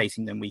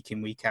 rotating them week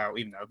in, week out,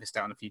 even though I've missed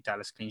out on a few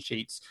Dallas clean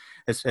sheets,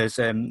 has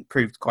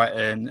proved quite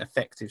an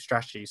effective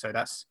strategy. So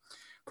that's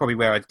probably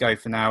where I'd go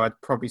for now.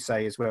 I'd probably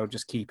say as well,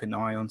 just keep an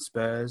eye on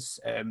Spurs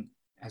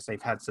as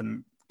they've had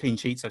some clean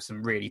sheets of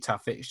some really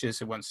tough fixtures.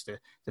 So once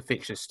the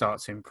fixtures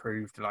start to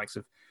improve, the likes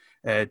of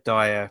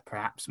Dyer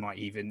perhaps might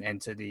even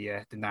enter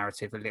the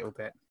narrative a little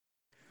bit.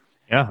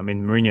 Yeah, I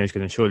mean, Mourinho's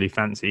going to surely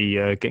fancy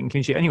getting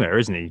clean sheet anywhere,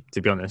 isn't he?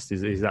 To be honest,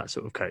 is that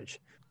sort of coach.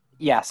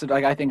 Yeah, so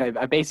I think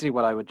I basically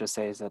what I would just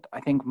say is that I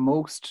think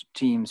most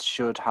teams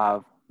should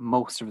have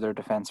most of their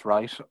defence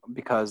right,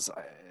 because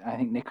I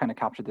think Nick kind of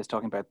captured this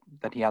talking about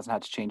that he hasn't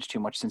had to change too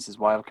much since his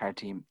wildcard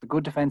team. The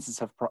good defences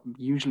have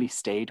usually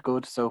stayed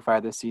good so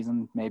far this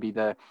season. Maybe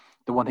the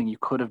one thing you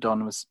could have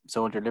done was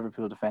sold your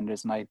Liverpool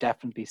defenders, and I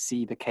definitely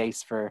see the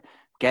case for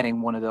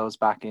getting one of those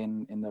back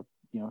in the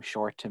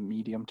short to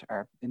medium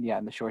in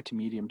the short to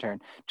medium term,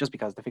 just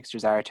because the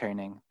fixtures are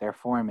turning, their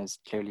form is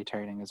clearly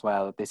turning as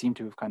well. They seem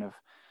to have kind of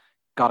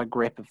got a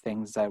grip of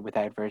things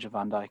without Virgil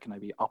van Dijk, and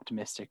I'd be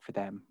optimistic for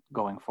them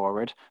going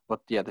forward. But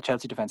yeah, the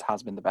Chelsea defence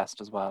has been the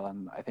best as well,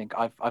 and I think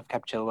I've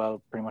kept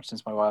Chilwell pretty much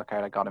since my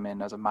wildcard. I got him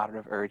in as a matter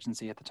of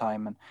urgency at the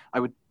time, and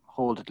I would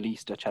hold at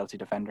least a Chelsea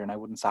defender, and I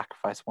wouldn't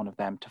sacrifice one of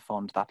them to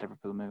fund that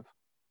Liverpool move.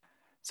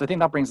 So I think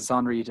that brings us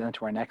on, Reid,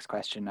 into our next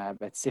question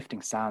about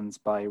sifting sands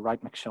by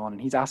Wright McShawn,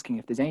 and he's asking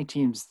if there's any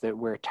teams that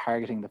we're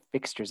targeting the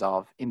fixtures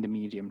of in the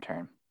medium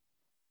term.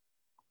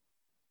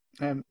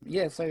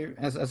 So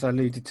as I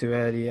alluded to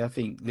earlier, I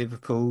think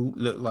Liverpool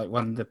look like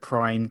one of the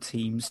prime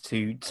teams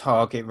to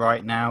target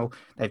right now.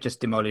 They've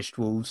just demolished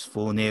Wolves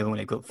 4-0, and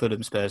they've got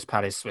Fulham, Spurs,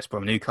 Palace, West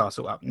Brom,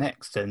 Newcastle up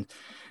next. And,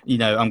 I'm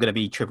going to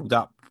be tripled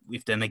up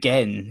with them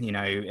again.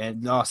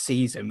 Last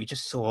season, we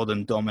just saw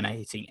them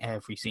dominating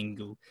every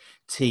single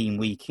team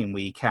week in,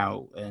 week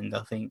out. And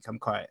I think I'm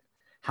quite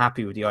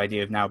happy with the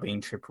idea of now being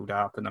tripled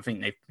up. And I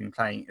think they've been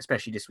playing,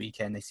 especially this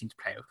weekend, they seem to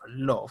play with a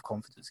lot of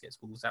confidence against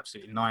Wolves,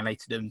 absolutely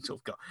annihilated them, sort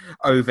of got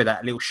over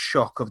that little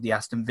shock of the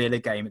Aston Villa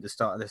game at the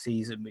start of the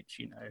season, which,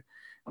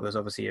 was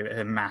obviously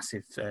a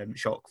massive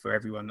shock for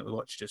everyone that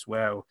watched as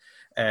well.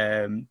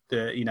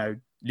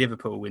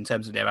 Liverpool, in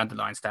terms of their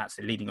underlying stats,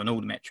 they're leading on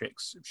all the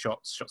metrics: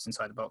 shots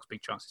inside the box,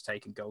 big chances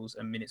taken, goals,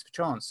 and minutes per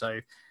chance.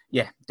 So,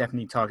 yeah,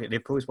 definitely target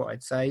Liverpool is what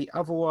I'd say.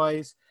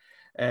 Otherwise,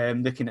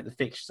 Looking at the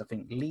fixtures, I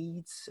think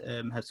Leeds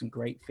have some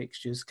great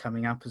fixtures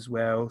coming up as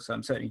well. So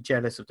I'm certainly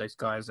jealous of those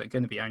guys that are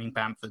going to be owning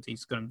Bamford.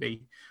 He's going to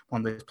be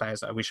one of those players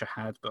that I wish I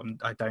had, but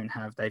I don't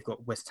have. They've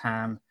got West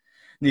Ham,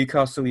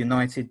 Newcastle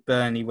United,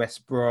 Burnley,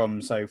 West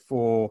Brom. So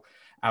 4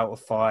 out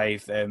of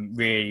 5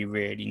 really,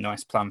 really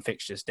nice plum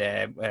fixtures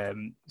there.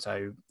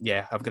 So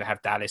yeah, I'm going to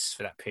have Dallas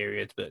for that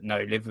period, but no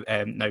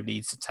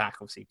Leeds attack.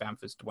 Obviously,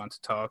 Bamford's the one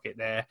to target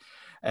there.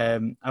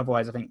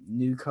 Otherwise, I think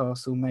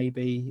Newcastle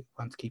maybe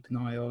one to keep an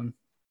eye on.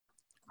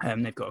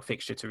 They've got a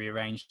fixture to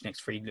rearrange. The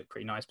next 3 look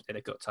pretty nice, but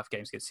they've got tough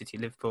games against City,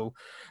 Liverpool,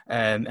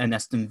 and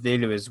Aston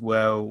Villa as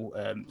well.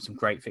 Some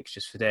great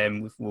fixtures for them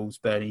with Wolves,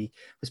 Burnley,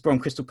 West Brom,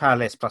 Crystal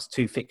Palace, plus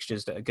 2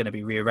 fixtures that are going to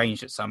be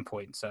rearranged at some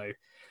point. So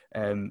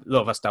a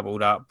lot of us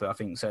doubled up, but I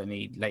think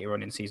certainly later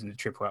on in the season, the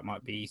triple up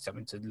might be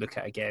something to look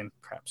at again.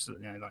 Perhaps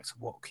like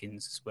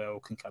Watkins as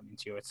well can come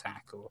into your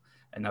attack, or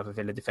another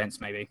Villa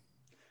defence maybe.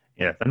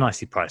 Yeah, they're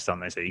nicely priced,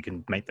 aren't they? So you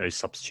can make those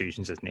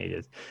substitutions as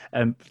needed.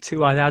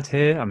 2 I'd add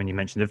here. I mean, you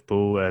mentioned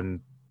Liverpool,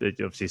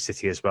 obviously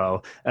City as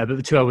well. But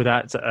the 2 I would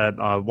add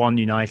are 1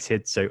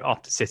 United. So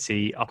after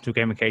City, up to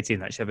game week 18,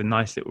 they actually have a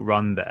nice little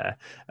run there.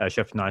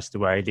 Sheffield United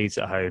away, Leeds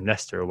at home,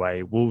 Leicester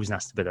away, Wolves and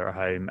Aston Villa at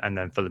home, and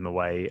then Fulham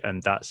away.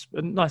 And that's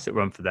a nice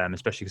little run for them,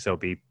 especially because they'll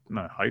be,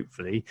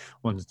 hopefully,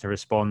 wanting to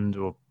respond,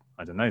 or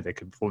I don't know, they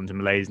could perform to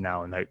malaise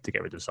now and hope to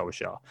get rid of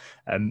Solskjaer.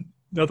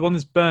 The other one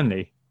is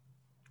Burnley.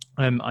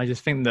 I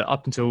just think that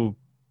up until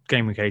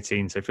game week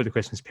 18, so for the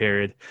Christmas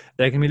period,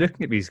 they're going to be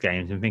looking at these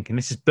games and thinking,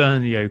 this is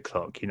Burnley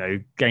o'clock.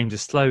 Games are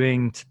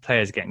slowing,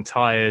 players are getting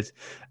tired.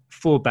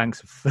 2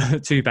 banks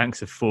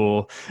of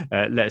 4.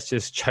 Let's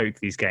just choke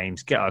these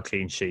games, get our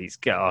clean sheets,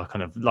 get our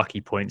kind of lucky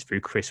points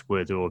through Chris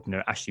Wood or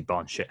Ashley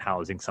Barnes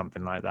shithousing,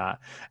 something like that.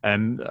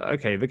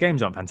 Okay, the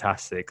games aren't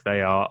fantastic.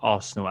 They are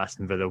Arsenal,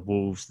 Aston Villa,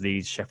 Wolves,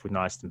 Leeds, Sheffield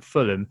United, and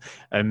Fulham.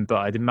 But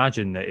I'd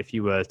imagine that if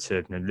you were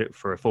to look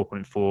for a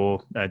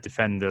 4.4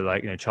 defender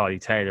like Charlie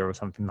Taylor or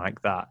something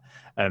like that,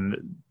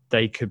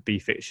 they could be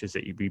fixtures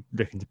that you'd be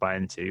looking to buy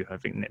into. I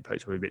think Nick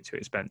Pope's probably a bit too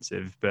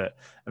expensive, but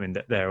I mean,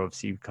 they're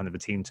obviously kind of a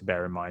team to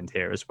bear in mind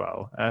here as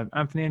well.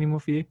 Anthony, any more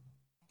for you?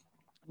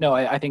 No,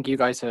 I think you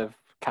guys have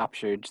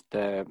captured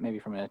maybe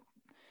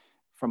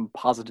from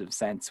positive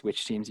sense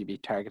which teams you'd be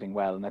targeting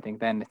well, and I think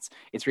then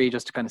it's really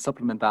just to kind of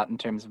supplement that in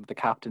terms of the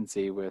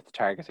captaincy with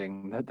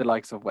targeting the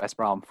likes of West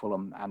Brom,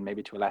 Fulham, and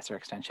maybe to a lesser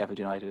extent Sheffield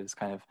United is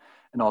kind of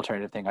an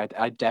alternative thing.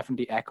 I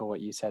definitely echo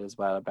what you said as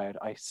well about,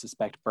 I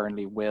suspect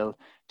Burnley will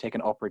take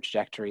an upward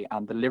trajectory,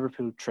 and the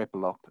Liverpool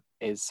triple up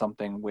is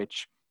something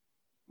which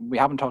we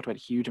haven't talked about a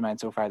huge amount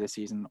so far this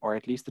season, or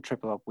at least the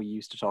triple up we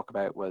used to talk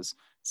about was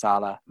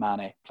Salah,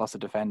 Mane plus a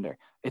defender.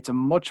 It's a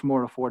much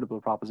more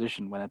affordable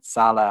proposition when it's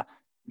Salah,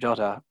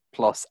 Jota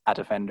plus a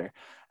defender,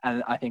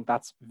 and I think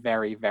that's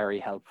very, very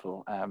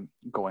helpful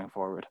going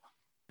forward.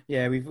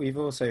 Yeah, we've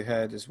also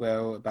heard as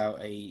well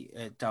about a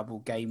double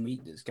game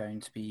week that's going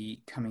to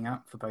be coming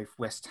up for both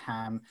West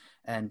Ham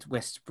and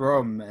West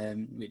Brom,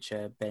 which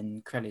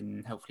Ben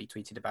Crellin helpfully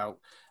tweeted about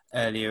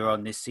earlier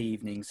on this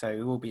evening. So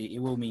it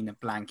will mean a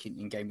blank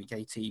in game week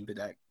 18, but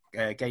that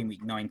game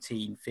week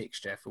 19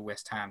 fixture for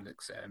West Ham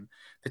looks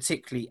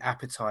particularly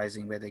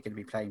appetising, where they're going to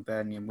be playing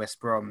Burnley and West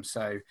Brom.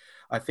 So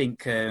I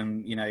think,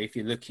 if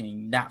you're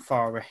looking that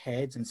far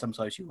ahead, and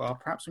sometimes you are,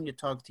 perhaps when you're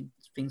targeting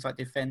things like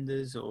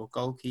defenders or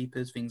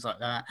goalkeepers, things like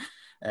that,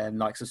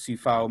 like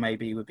Soufal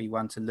maybe would be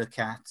one to look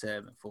at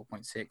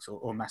 4.6,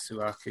 or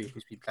Masuaku,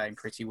 who's been playing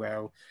pretty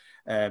well.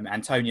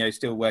 Antonio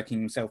still working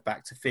himself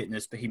back to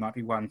fitness, but he might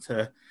be one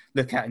to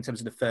look at in terms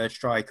of the third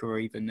striker, or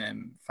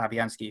even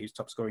Fabianski, who's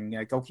top scoring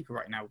goalkeeper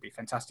right now, would be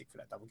fantastic for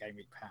that double game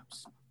week,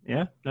 perhaps.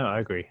 Yeah, no,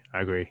 I agree.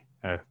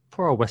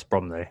 Poor old West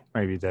Brom, though.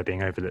 Maybe they're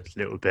being overlooked a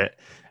little bit,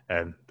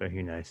 but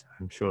who knows?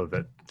 I'm sure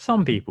that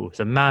some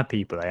mad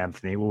people,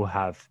 Anthony, will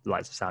have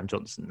likes of Sam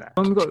Johnson there.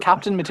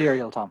 Captain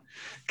material, Tom.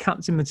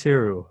 Captain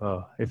material.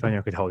 Oh, if only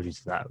I could hold you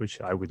to that,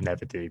 which I would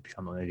never do because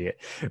I'm not an idiot.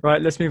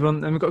 Right, let's move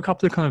on. And we've got a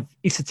couple of kind of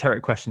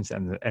esoteric questions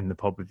to end the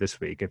pod with this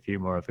week. A few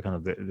more of the kind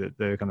of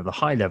the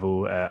high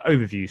level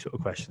overview sort of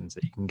questions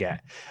that you can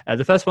get.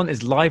 The first one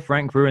is live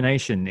rank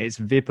ruination. It's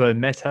Vipo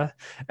Meta,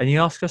 and he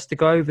asked us to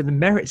go over the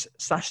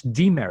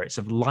merits/demerits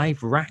of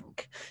live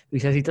rank. He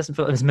says he doesn't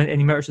feel there's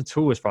any merits at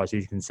all as far as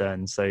he's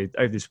concerned. So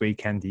over this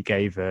weekend, he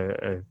gave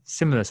a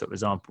similar sort of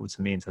example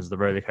to me in terms of the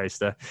roller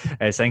coaster,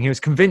 saying he was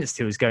convinced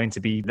he was going to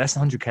be less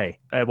than 100k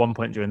at one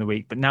point during the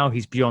week, but now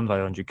he's beyond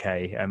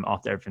 500k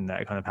after everything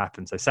that kind of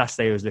happened. So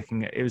Saturday was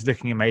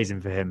looking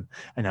amazing for him,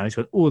 and now he's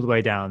got all the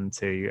way down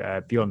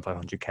to beyond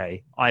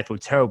 500k. I feel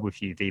terrible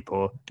for you,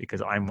 Vipor,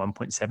 because I'm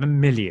 1.7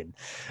 million.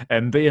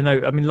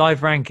 But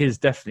live rank is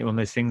definitely one of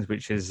those things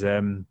which is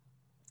a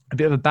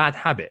bit of a bad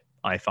habit.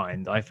 I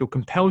find I feel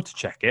compelled to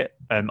check it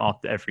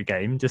after every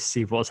game, just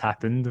see what's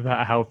happened,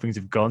 about how things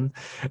have gone.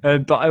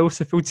 But I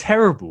also feel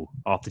terrible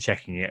after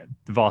checking it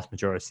the vast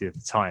majority of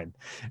the time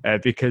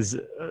because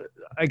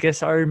I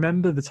guess I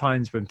remember the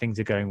times when things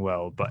are going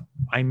well, but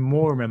I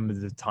more remember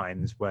the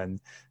times when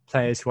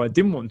players who I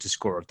didn't want to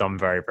score have done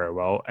very, very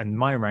well, and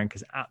my rank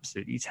has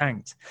absolutely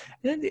tanked.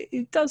 And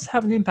it does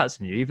have an impact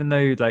on you, even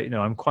though,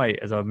 I'm quite,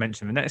 as I've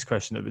mentioned in the next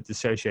question, a bit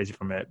dissociated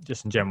from it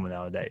just in general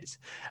nowadays.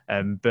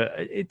 But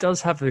it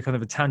does have a kind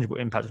of a tangible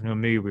impact on your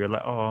mood where you're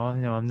like,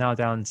 I'm now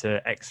down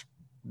to X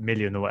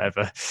million or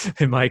whatever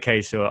in my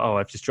case, or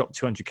I've just dropped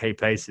 200k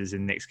places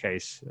in Nick's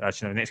case.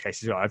 Actually, no, Nick's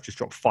case is I've just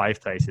dropped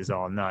 5 places.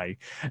 Oh no.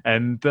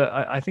 But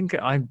I think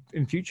I'm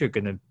in future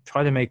going to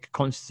try to make a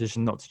conscious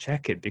decision not to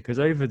check it, because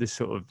over this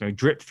sort of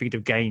drip feed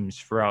of games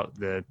throughout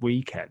the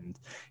weekend,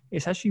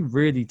 it's actually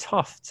really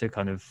tough to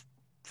kind of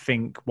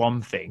think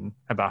one thing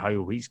about how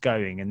your week's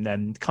going and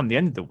then come the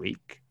end of the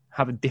week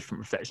have a different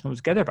reflection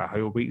altogether about how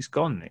your week's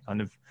gone.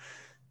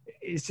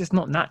 It's just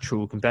not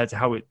natural compared to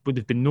how it would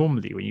have been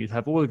normally, when you'd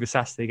have all of your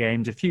Saturday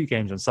games, a few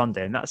games on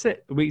Sunday, and that's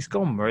it. The week's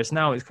gone. Whereas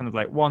now it's kind of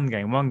like one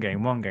game.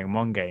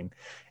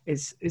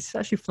 It's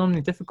actually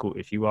phenomenally difficult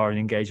if you are an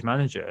engaged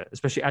manager,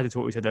 especially added to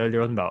what we said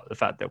earlier on about the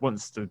fact that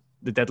once the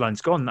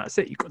deadline's gone, that's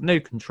it. You've got no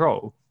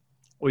control.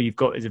 All you've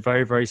got is a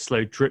very, very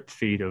slow drip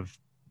feed of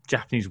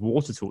Japanese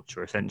water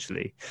torture,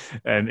 essentially,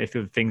 if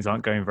things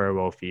aren't going very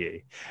well for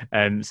you.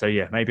 So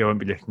yeah, maybe I won't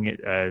be looking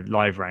at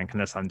live rank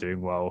unless I'm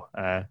doing well.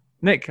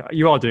 Nick,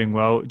 you are doing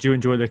well. Do you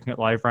enjoy looking at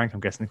live rank? I'm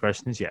guessing the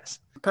question is yes.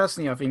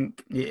 Personally,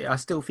 I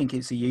still think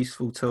it's a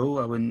useful tool.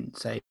 I wouldn't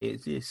say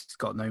it's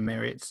got no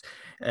merits.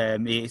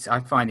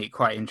 I find it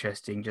quite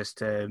interesting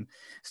just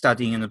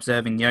studying and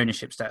observing the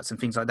ownership stats and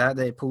things like that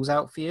it pulls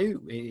out for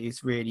you.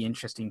 It's really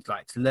interesting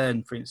to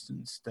learn, for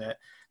instance, that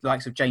the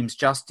likes of James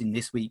Justin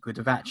this week would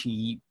have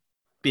actually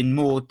been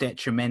more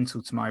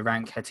detrimental to my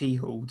rank had he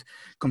hauled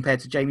compared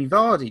to Jamie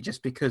Vardy,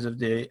 just because of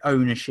the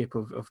ownership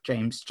of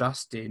James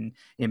Justin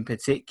in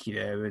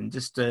particular. And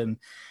just and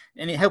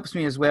it helps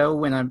me as well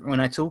when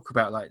I talk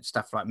about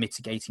stuff like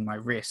mitigating my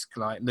risk,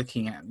 like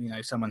looking at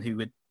someone who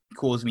would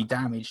cause me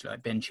damage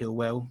like Ben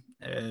Chilwell.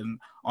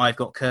 I've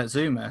got Kurt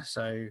Zouma,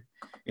 so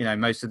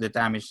most of the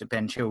damage that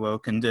Ben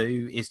Chilwell can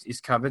do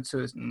is covered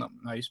to us. Not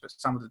most, but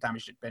some of the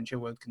damage that Ben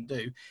Chilwell can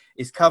do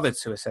is covered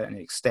to a certain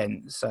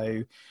extent.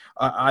 So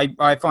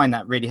I find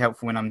that really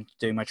helpful when I'm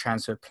doing my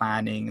transfer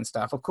planning and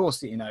stuff. Of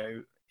course,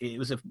 it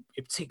was a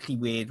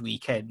particularly weird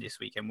weekend this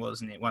weekend,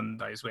 wasn't it? One of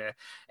those where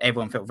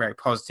everyone felt very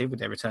positive with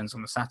their returns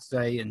on the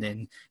Saturday, and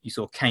then you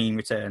saw Kane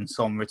return,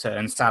 Son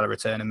return, Salah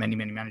return, and many,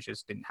 many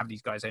managers didn't have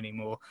these guys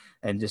anymore,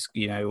 and just,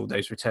 all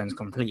those returns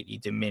completely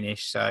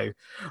diminished. So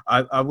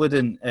I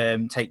wouldn't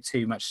take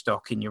too much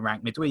stock in your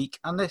rank midweek,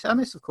 unless,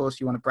 of course,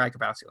 you want to brag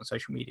about it on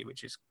social media,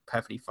 which is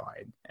perfectly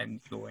fine, and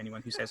ignore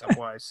anyone who says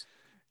otherwise.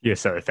 You're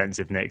so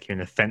offensive, Nick. You're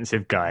an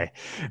offensive guy.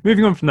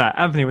 Moving on from that,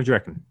 Anthony, what do you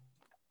reckon?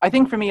 I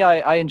think for me,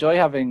 I enjoy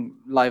having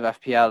live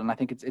FPL, and I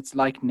think it's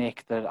like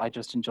Nick, that I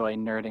just enjoy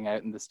nerding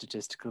out in the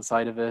statistical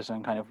side of it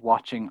and kind of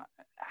watching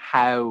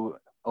how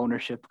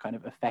ownership kind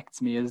of affects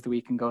me as the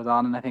weekend goes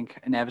on. And I think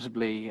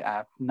inevitably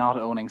not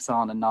owning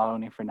Son and not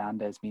owning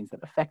Fernandes means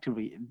that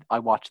effectively I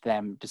watch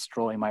them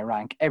destroy my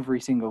rank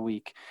every single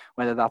week,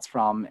 whether that's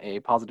from a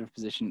positive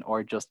position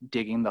or just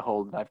digging the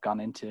hole that I've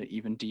gone into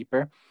even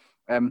deeper.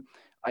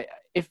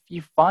 If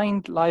you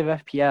find live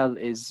FPL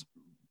is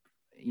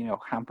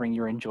hampering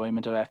your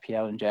enjoyment of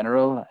FPL in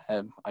general,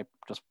 I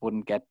just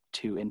wouldn't get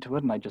too into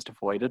it and I just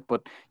avoid it.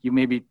 But you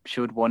maybe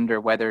should wonder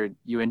whether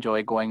you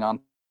enjoy going on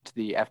to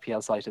the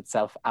FPL site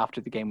itself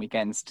after the game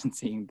weekends and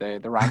seeing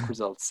the rank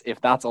results, if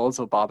that's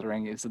also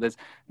bothering you. So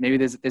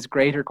there's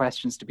greater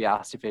questions to be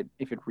asked if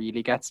it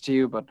really gets to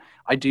you. But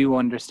I do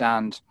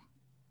understand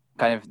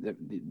kind of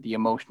the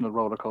emotional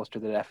roller coaster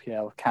that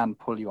FPL can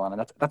pull you on,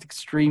 and that's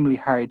extremely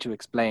hard to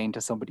explain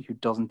to somebody who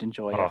doesn't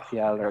enjoy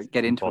FPL or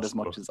get into it as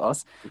much as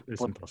us.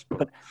 It's impossible.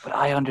 But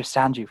I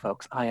understand you,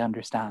 folks. I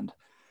understand.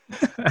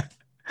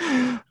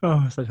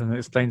 So trying to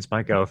explain to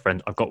my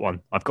girlfriend, I've got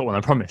one, I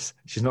promise.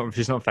 She's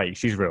not fake,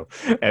 she's real.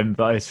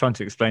 But I was trying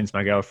to explain to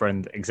my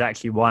girlfriend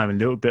exactly why I'm a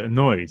little bit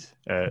annoyed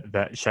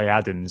that Shay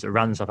Adams, a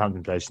random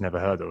Southampton player she's never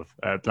heard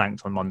of,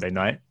 blanked on Monday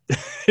night.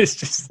 It's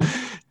just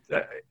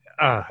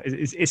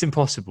it's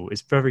impossible.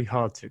 It's very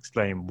hard to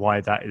explain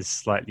why that is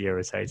slightly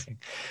irritating.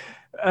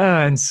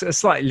 And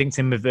slightly linked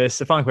in with this,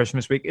 the final question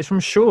this week is from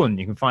Sean.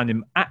 You can find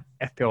him at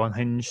FPL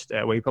Unhinged,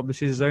 where he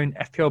publishes his own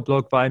FPL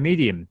blog via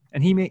Medium.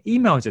 And he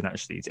emailed in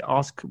actually to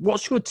ask,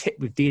 what's your tip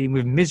with dealing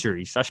with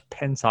misery /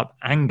 pent-up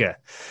anger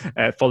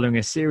following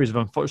a series of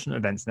unfortunate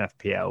events in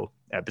FPL,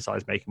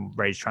 besides making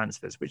rage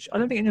transfers, which I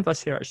don't think any of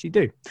us here actually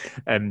do,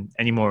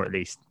 anymore at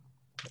least.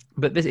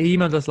 But he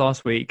emailed us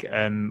last week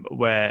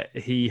where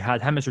he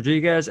had James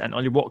Rodriguez and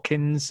Ollie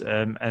Watkins,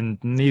 and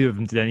neither of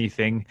them did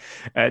anything,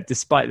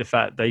 despite the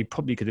fact they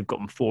probably could have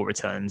gotten 4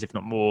 returns, if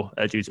not more,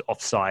 due to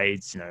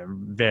offsides,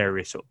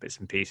 various sort of bits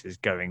and pieces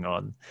going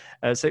on.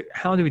 So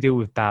how do we deal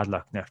with bad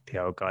luck in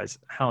FPL, guys?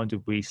 How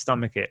do we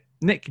stomach it?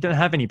 Nick, you don't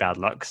have any bad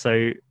luck,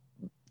 so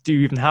do you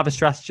even have a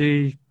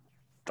strategy?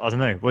 I don't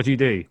know. What do you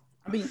do?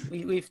 I mean,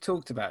 we've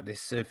talked about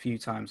this a few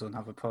times on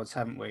other pods,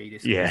 haven't we?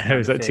 This it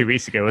was like 2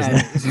 weeks ago, wasn't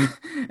it?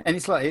 And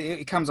it's like,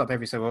 it comes up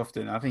every so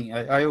often. I think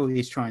I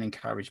always try and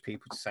encourage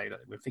people to say that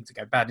when things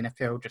go bad in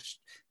FPL, just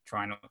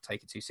try not to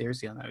take it too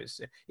seriously. I know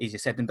it's easier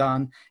said than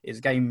done. It's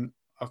a game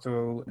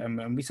after all,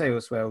 and we say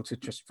as well to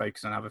just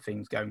focus on other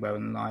things going well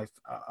in life.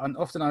 And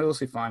often I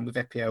also find with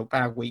FPL,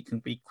 bad week can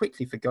be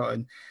quickly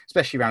forgotten,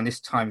 especially around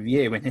this time of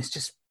year when there's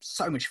just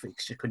so much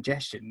fixture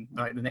congestion.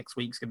 Like the next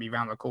week's going to be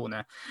around the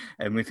corner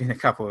and within a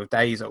couple of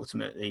days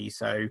ultimately.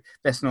 So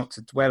best not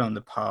to dwell on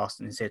the past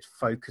and instead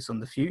focus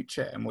on the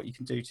future and what you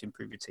can do to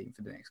improve your team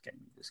for the next game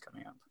that's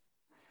coming up.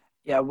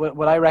 Yeah,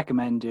 what I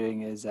recommend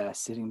doing is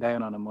sitting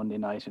down on a Monday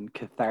night and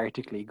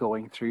cathartically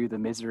going through the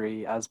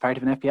misery as part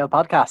of an FPL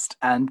podcast.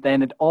 And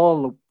then it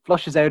all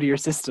flushes out of your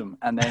system.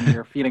 And then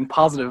you're feeling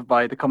positive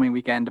by the coming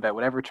weekend about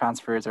whatever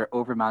transfers or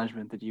over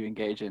management that you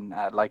engage in,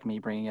 like me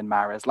bringing in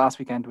Mahrez last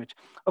weekend, which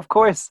of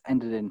course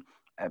ended in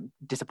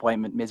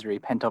disappointment, misery,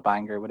 pent-up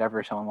anger,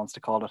 whatever someone wants to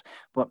call it.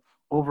 But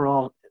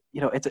overall,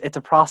 it's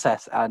a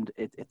process and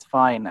it's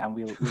fine. And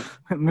we'll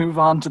move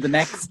on to the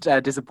next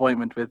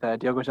disappointment with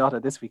Diogo Jota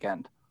this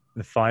weekend.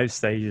 The 5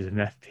 stages of an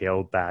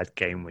FPL bad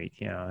game week.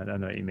 I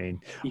don't know what you mean.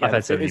 Yeah, I've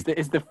had is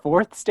the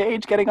 4th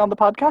stage getting on the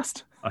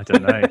podcast? I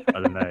don't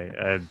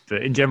know.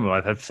 But in general,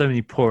 I've had so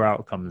many poor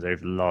outcomes over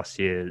the last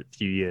few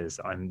years.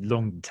 I'm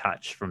long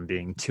detached from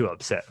being too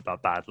upset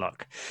about bad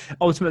luck.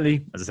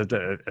 Ultimately, as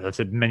I've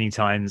said many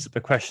times, the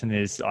question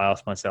is, I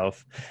ask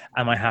myself,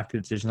 am I happy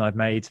with the decision I've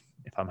made?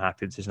 If I'm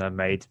happy with the decision I've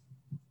made,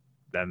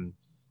 then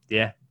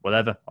yeah,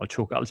 whatever. I'll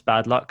chalk it up as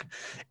bad luck.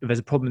 If there's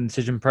a problem in the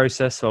decision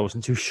process, so I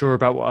wasn't too sure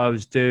about what I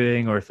was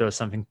doing, or if there was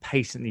something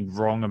patently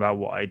wrong about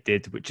what I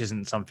did, which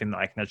isn't something that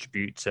I can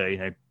attribute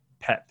to,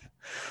 Pep,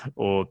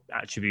 or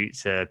attribute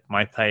to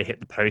my player hit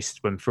the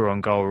post when through on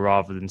goal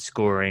rather than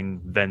scoring,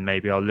 then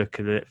maybe I'll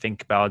look at it,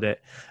 think about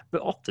it.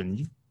 But often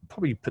you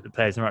probably put the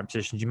players in the right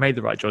positions. You made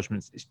the right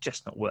judgments. It's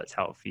just not worked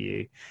out for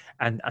you.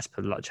 And as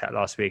per the luck chat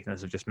last week, and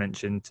as I've just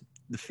mentioned,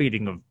 the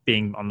feeling of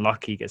being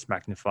unlucky gets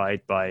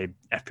magnified by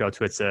FPL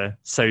Twitter,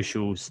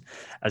 socials,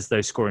 as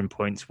those scoring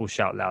points will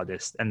shout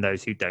loudest, and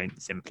those who don't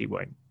simply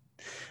won't.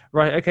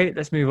 Right, okay,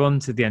 let's move on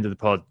to the end of the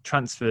pod.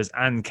 Transfers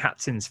and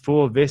captains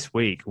for this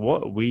week.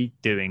 What are we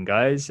doing,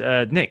 guys?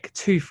 Nick,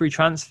 2 free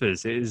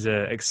transfers. It is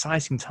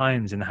exciting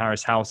times in the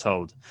Harris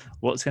household.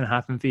 What's going to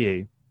happen for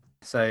you?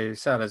 So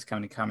Salah's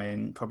going to come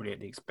in probably at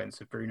the expense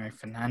of Bruno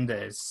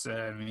Fernandes.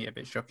 A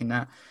bit shocking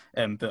that.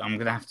 But I'm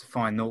going to have to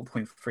find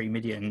 0.3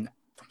 million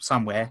from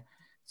somewhere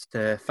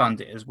to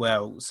fund it as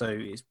well. So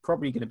it's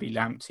probably going to be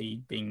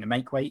Lamptey being the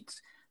make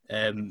weight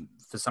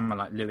for someone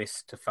like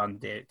Lewis to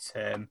fund it.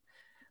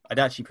 I'd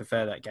actually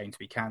prefer that game to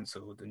be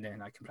cancelled, and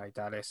then I can play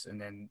Dallas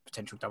and then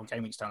potential double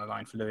game weeks down the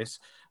line for Lewis.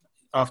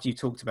 After you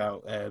talked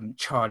about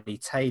Charlie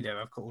Taylor,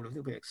 I've got a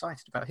little bit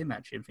excited about him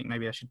actually. I think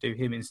maybe I should do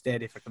him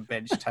instead if I can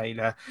bench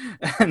Taylor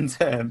and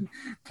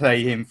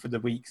play him for the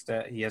weeks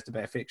that he has the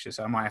better fixture.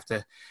 So I might have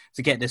to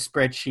get the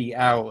spreadsheet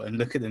out and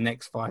look at the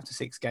next 5 to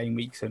 6 game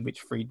weeks and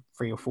which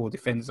three or 4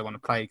 defenders I want to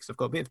play, because I've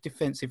got a bit of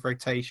defensive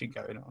rotation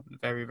going on.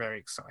 Very, very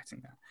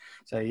exciting that.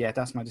 So yeah,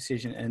 that's my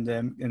decision.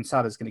 And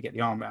Salah's going to get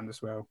the armband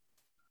as well.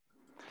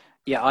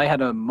 Yeah, I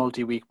had a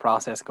multi-week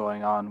process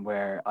going on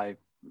where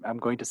I'm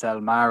going to sell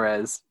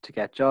Mahrez to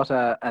get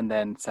Jota and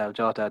then sell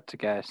Jota to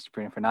get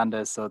Bruno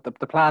Fernandes. So the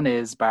plan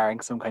is,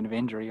 barring some kind of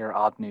injury or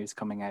odd news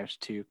coming out,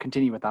 to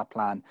continue with that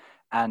plan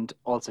and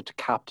also to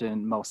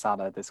captain Mo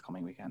Salah this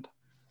coming weekend.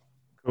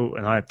 Cool.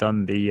 And I've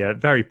done the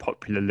very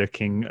popular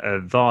looking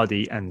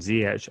Vardy and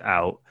Ziyech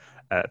out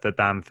for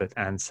Bamford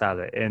and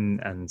Salah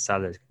in, and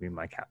Salah is going to be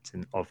my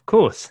captain, of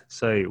course.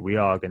 So we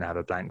are going to have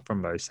a blank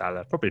from Mo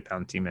Salah, probably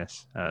penalty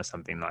miss,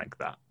 something like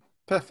that.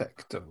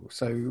 Perfecto.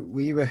 So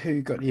we were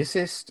Who Got the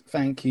Assist.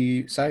 Thank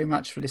you so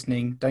much for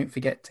listening. Don't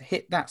forget to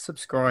hit that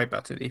subscribe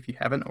button if you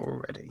haven't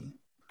already.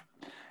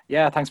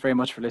 Yeah, thanks very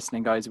much for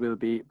listening, guys. We'll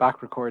be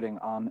back recording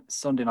on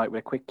Sunday night with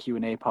a quick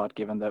Q&A pod,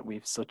 given that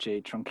we've such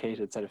a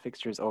truncated set of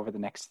fixtures over the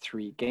next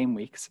 3 game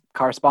weeks.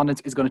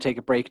 Correspondence is going to take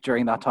a break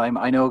during that time.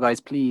 I know,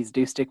 guys, please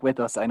do stick with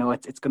us. I know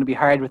it's going to be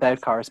hard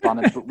without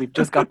correspondence, but we've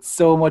just got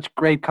so much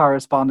great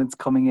correspondence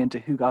coming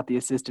into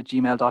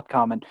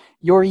whogottheassist@gmail.com, and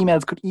your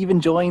emails could even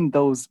join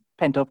those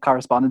pent-up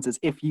correspondences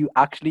if you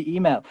actually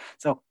email.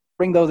 So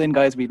bring those in,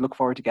 guys. We look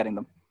forward to getting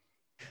them.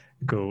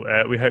 Cool.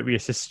 We hope we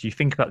assist you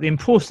think about the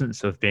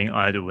importance of being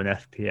idle in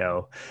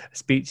FPL.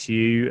 Speak to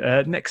you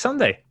next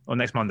Sunday, or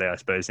next Monday, I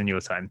suppose, in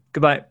your time.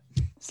 Goodbye.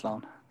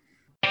 Sloan.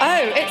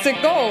 Oh, it's a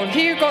goal.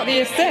 Who got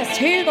the assist?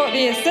 Who got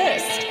the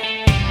assist?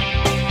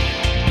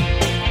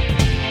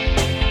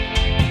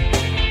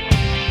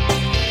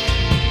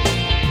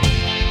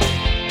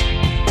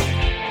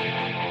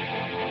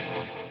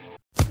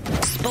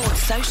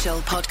 Sports Social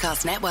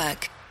Podcast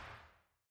Network.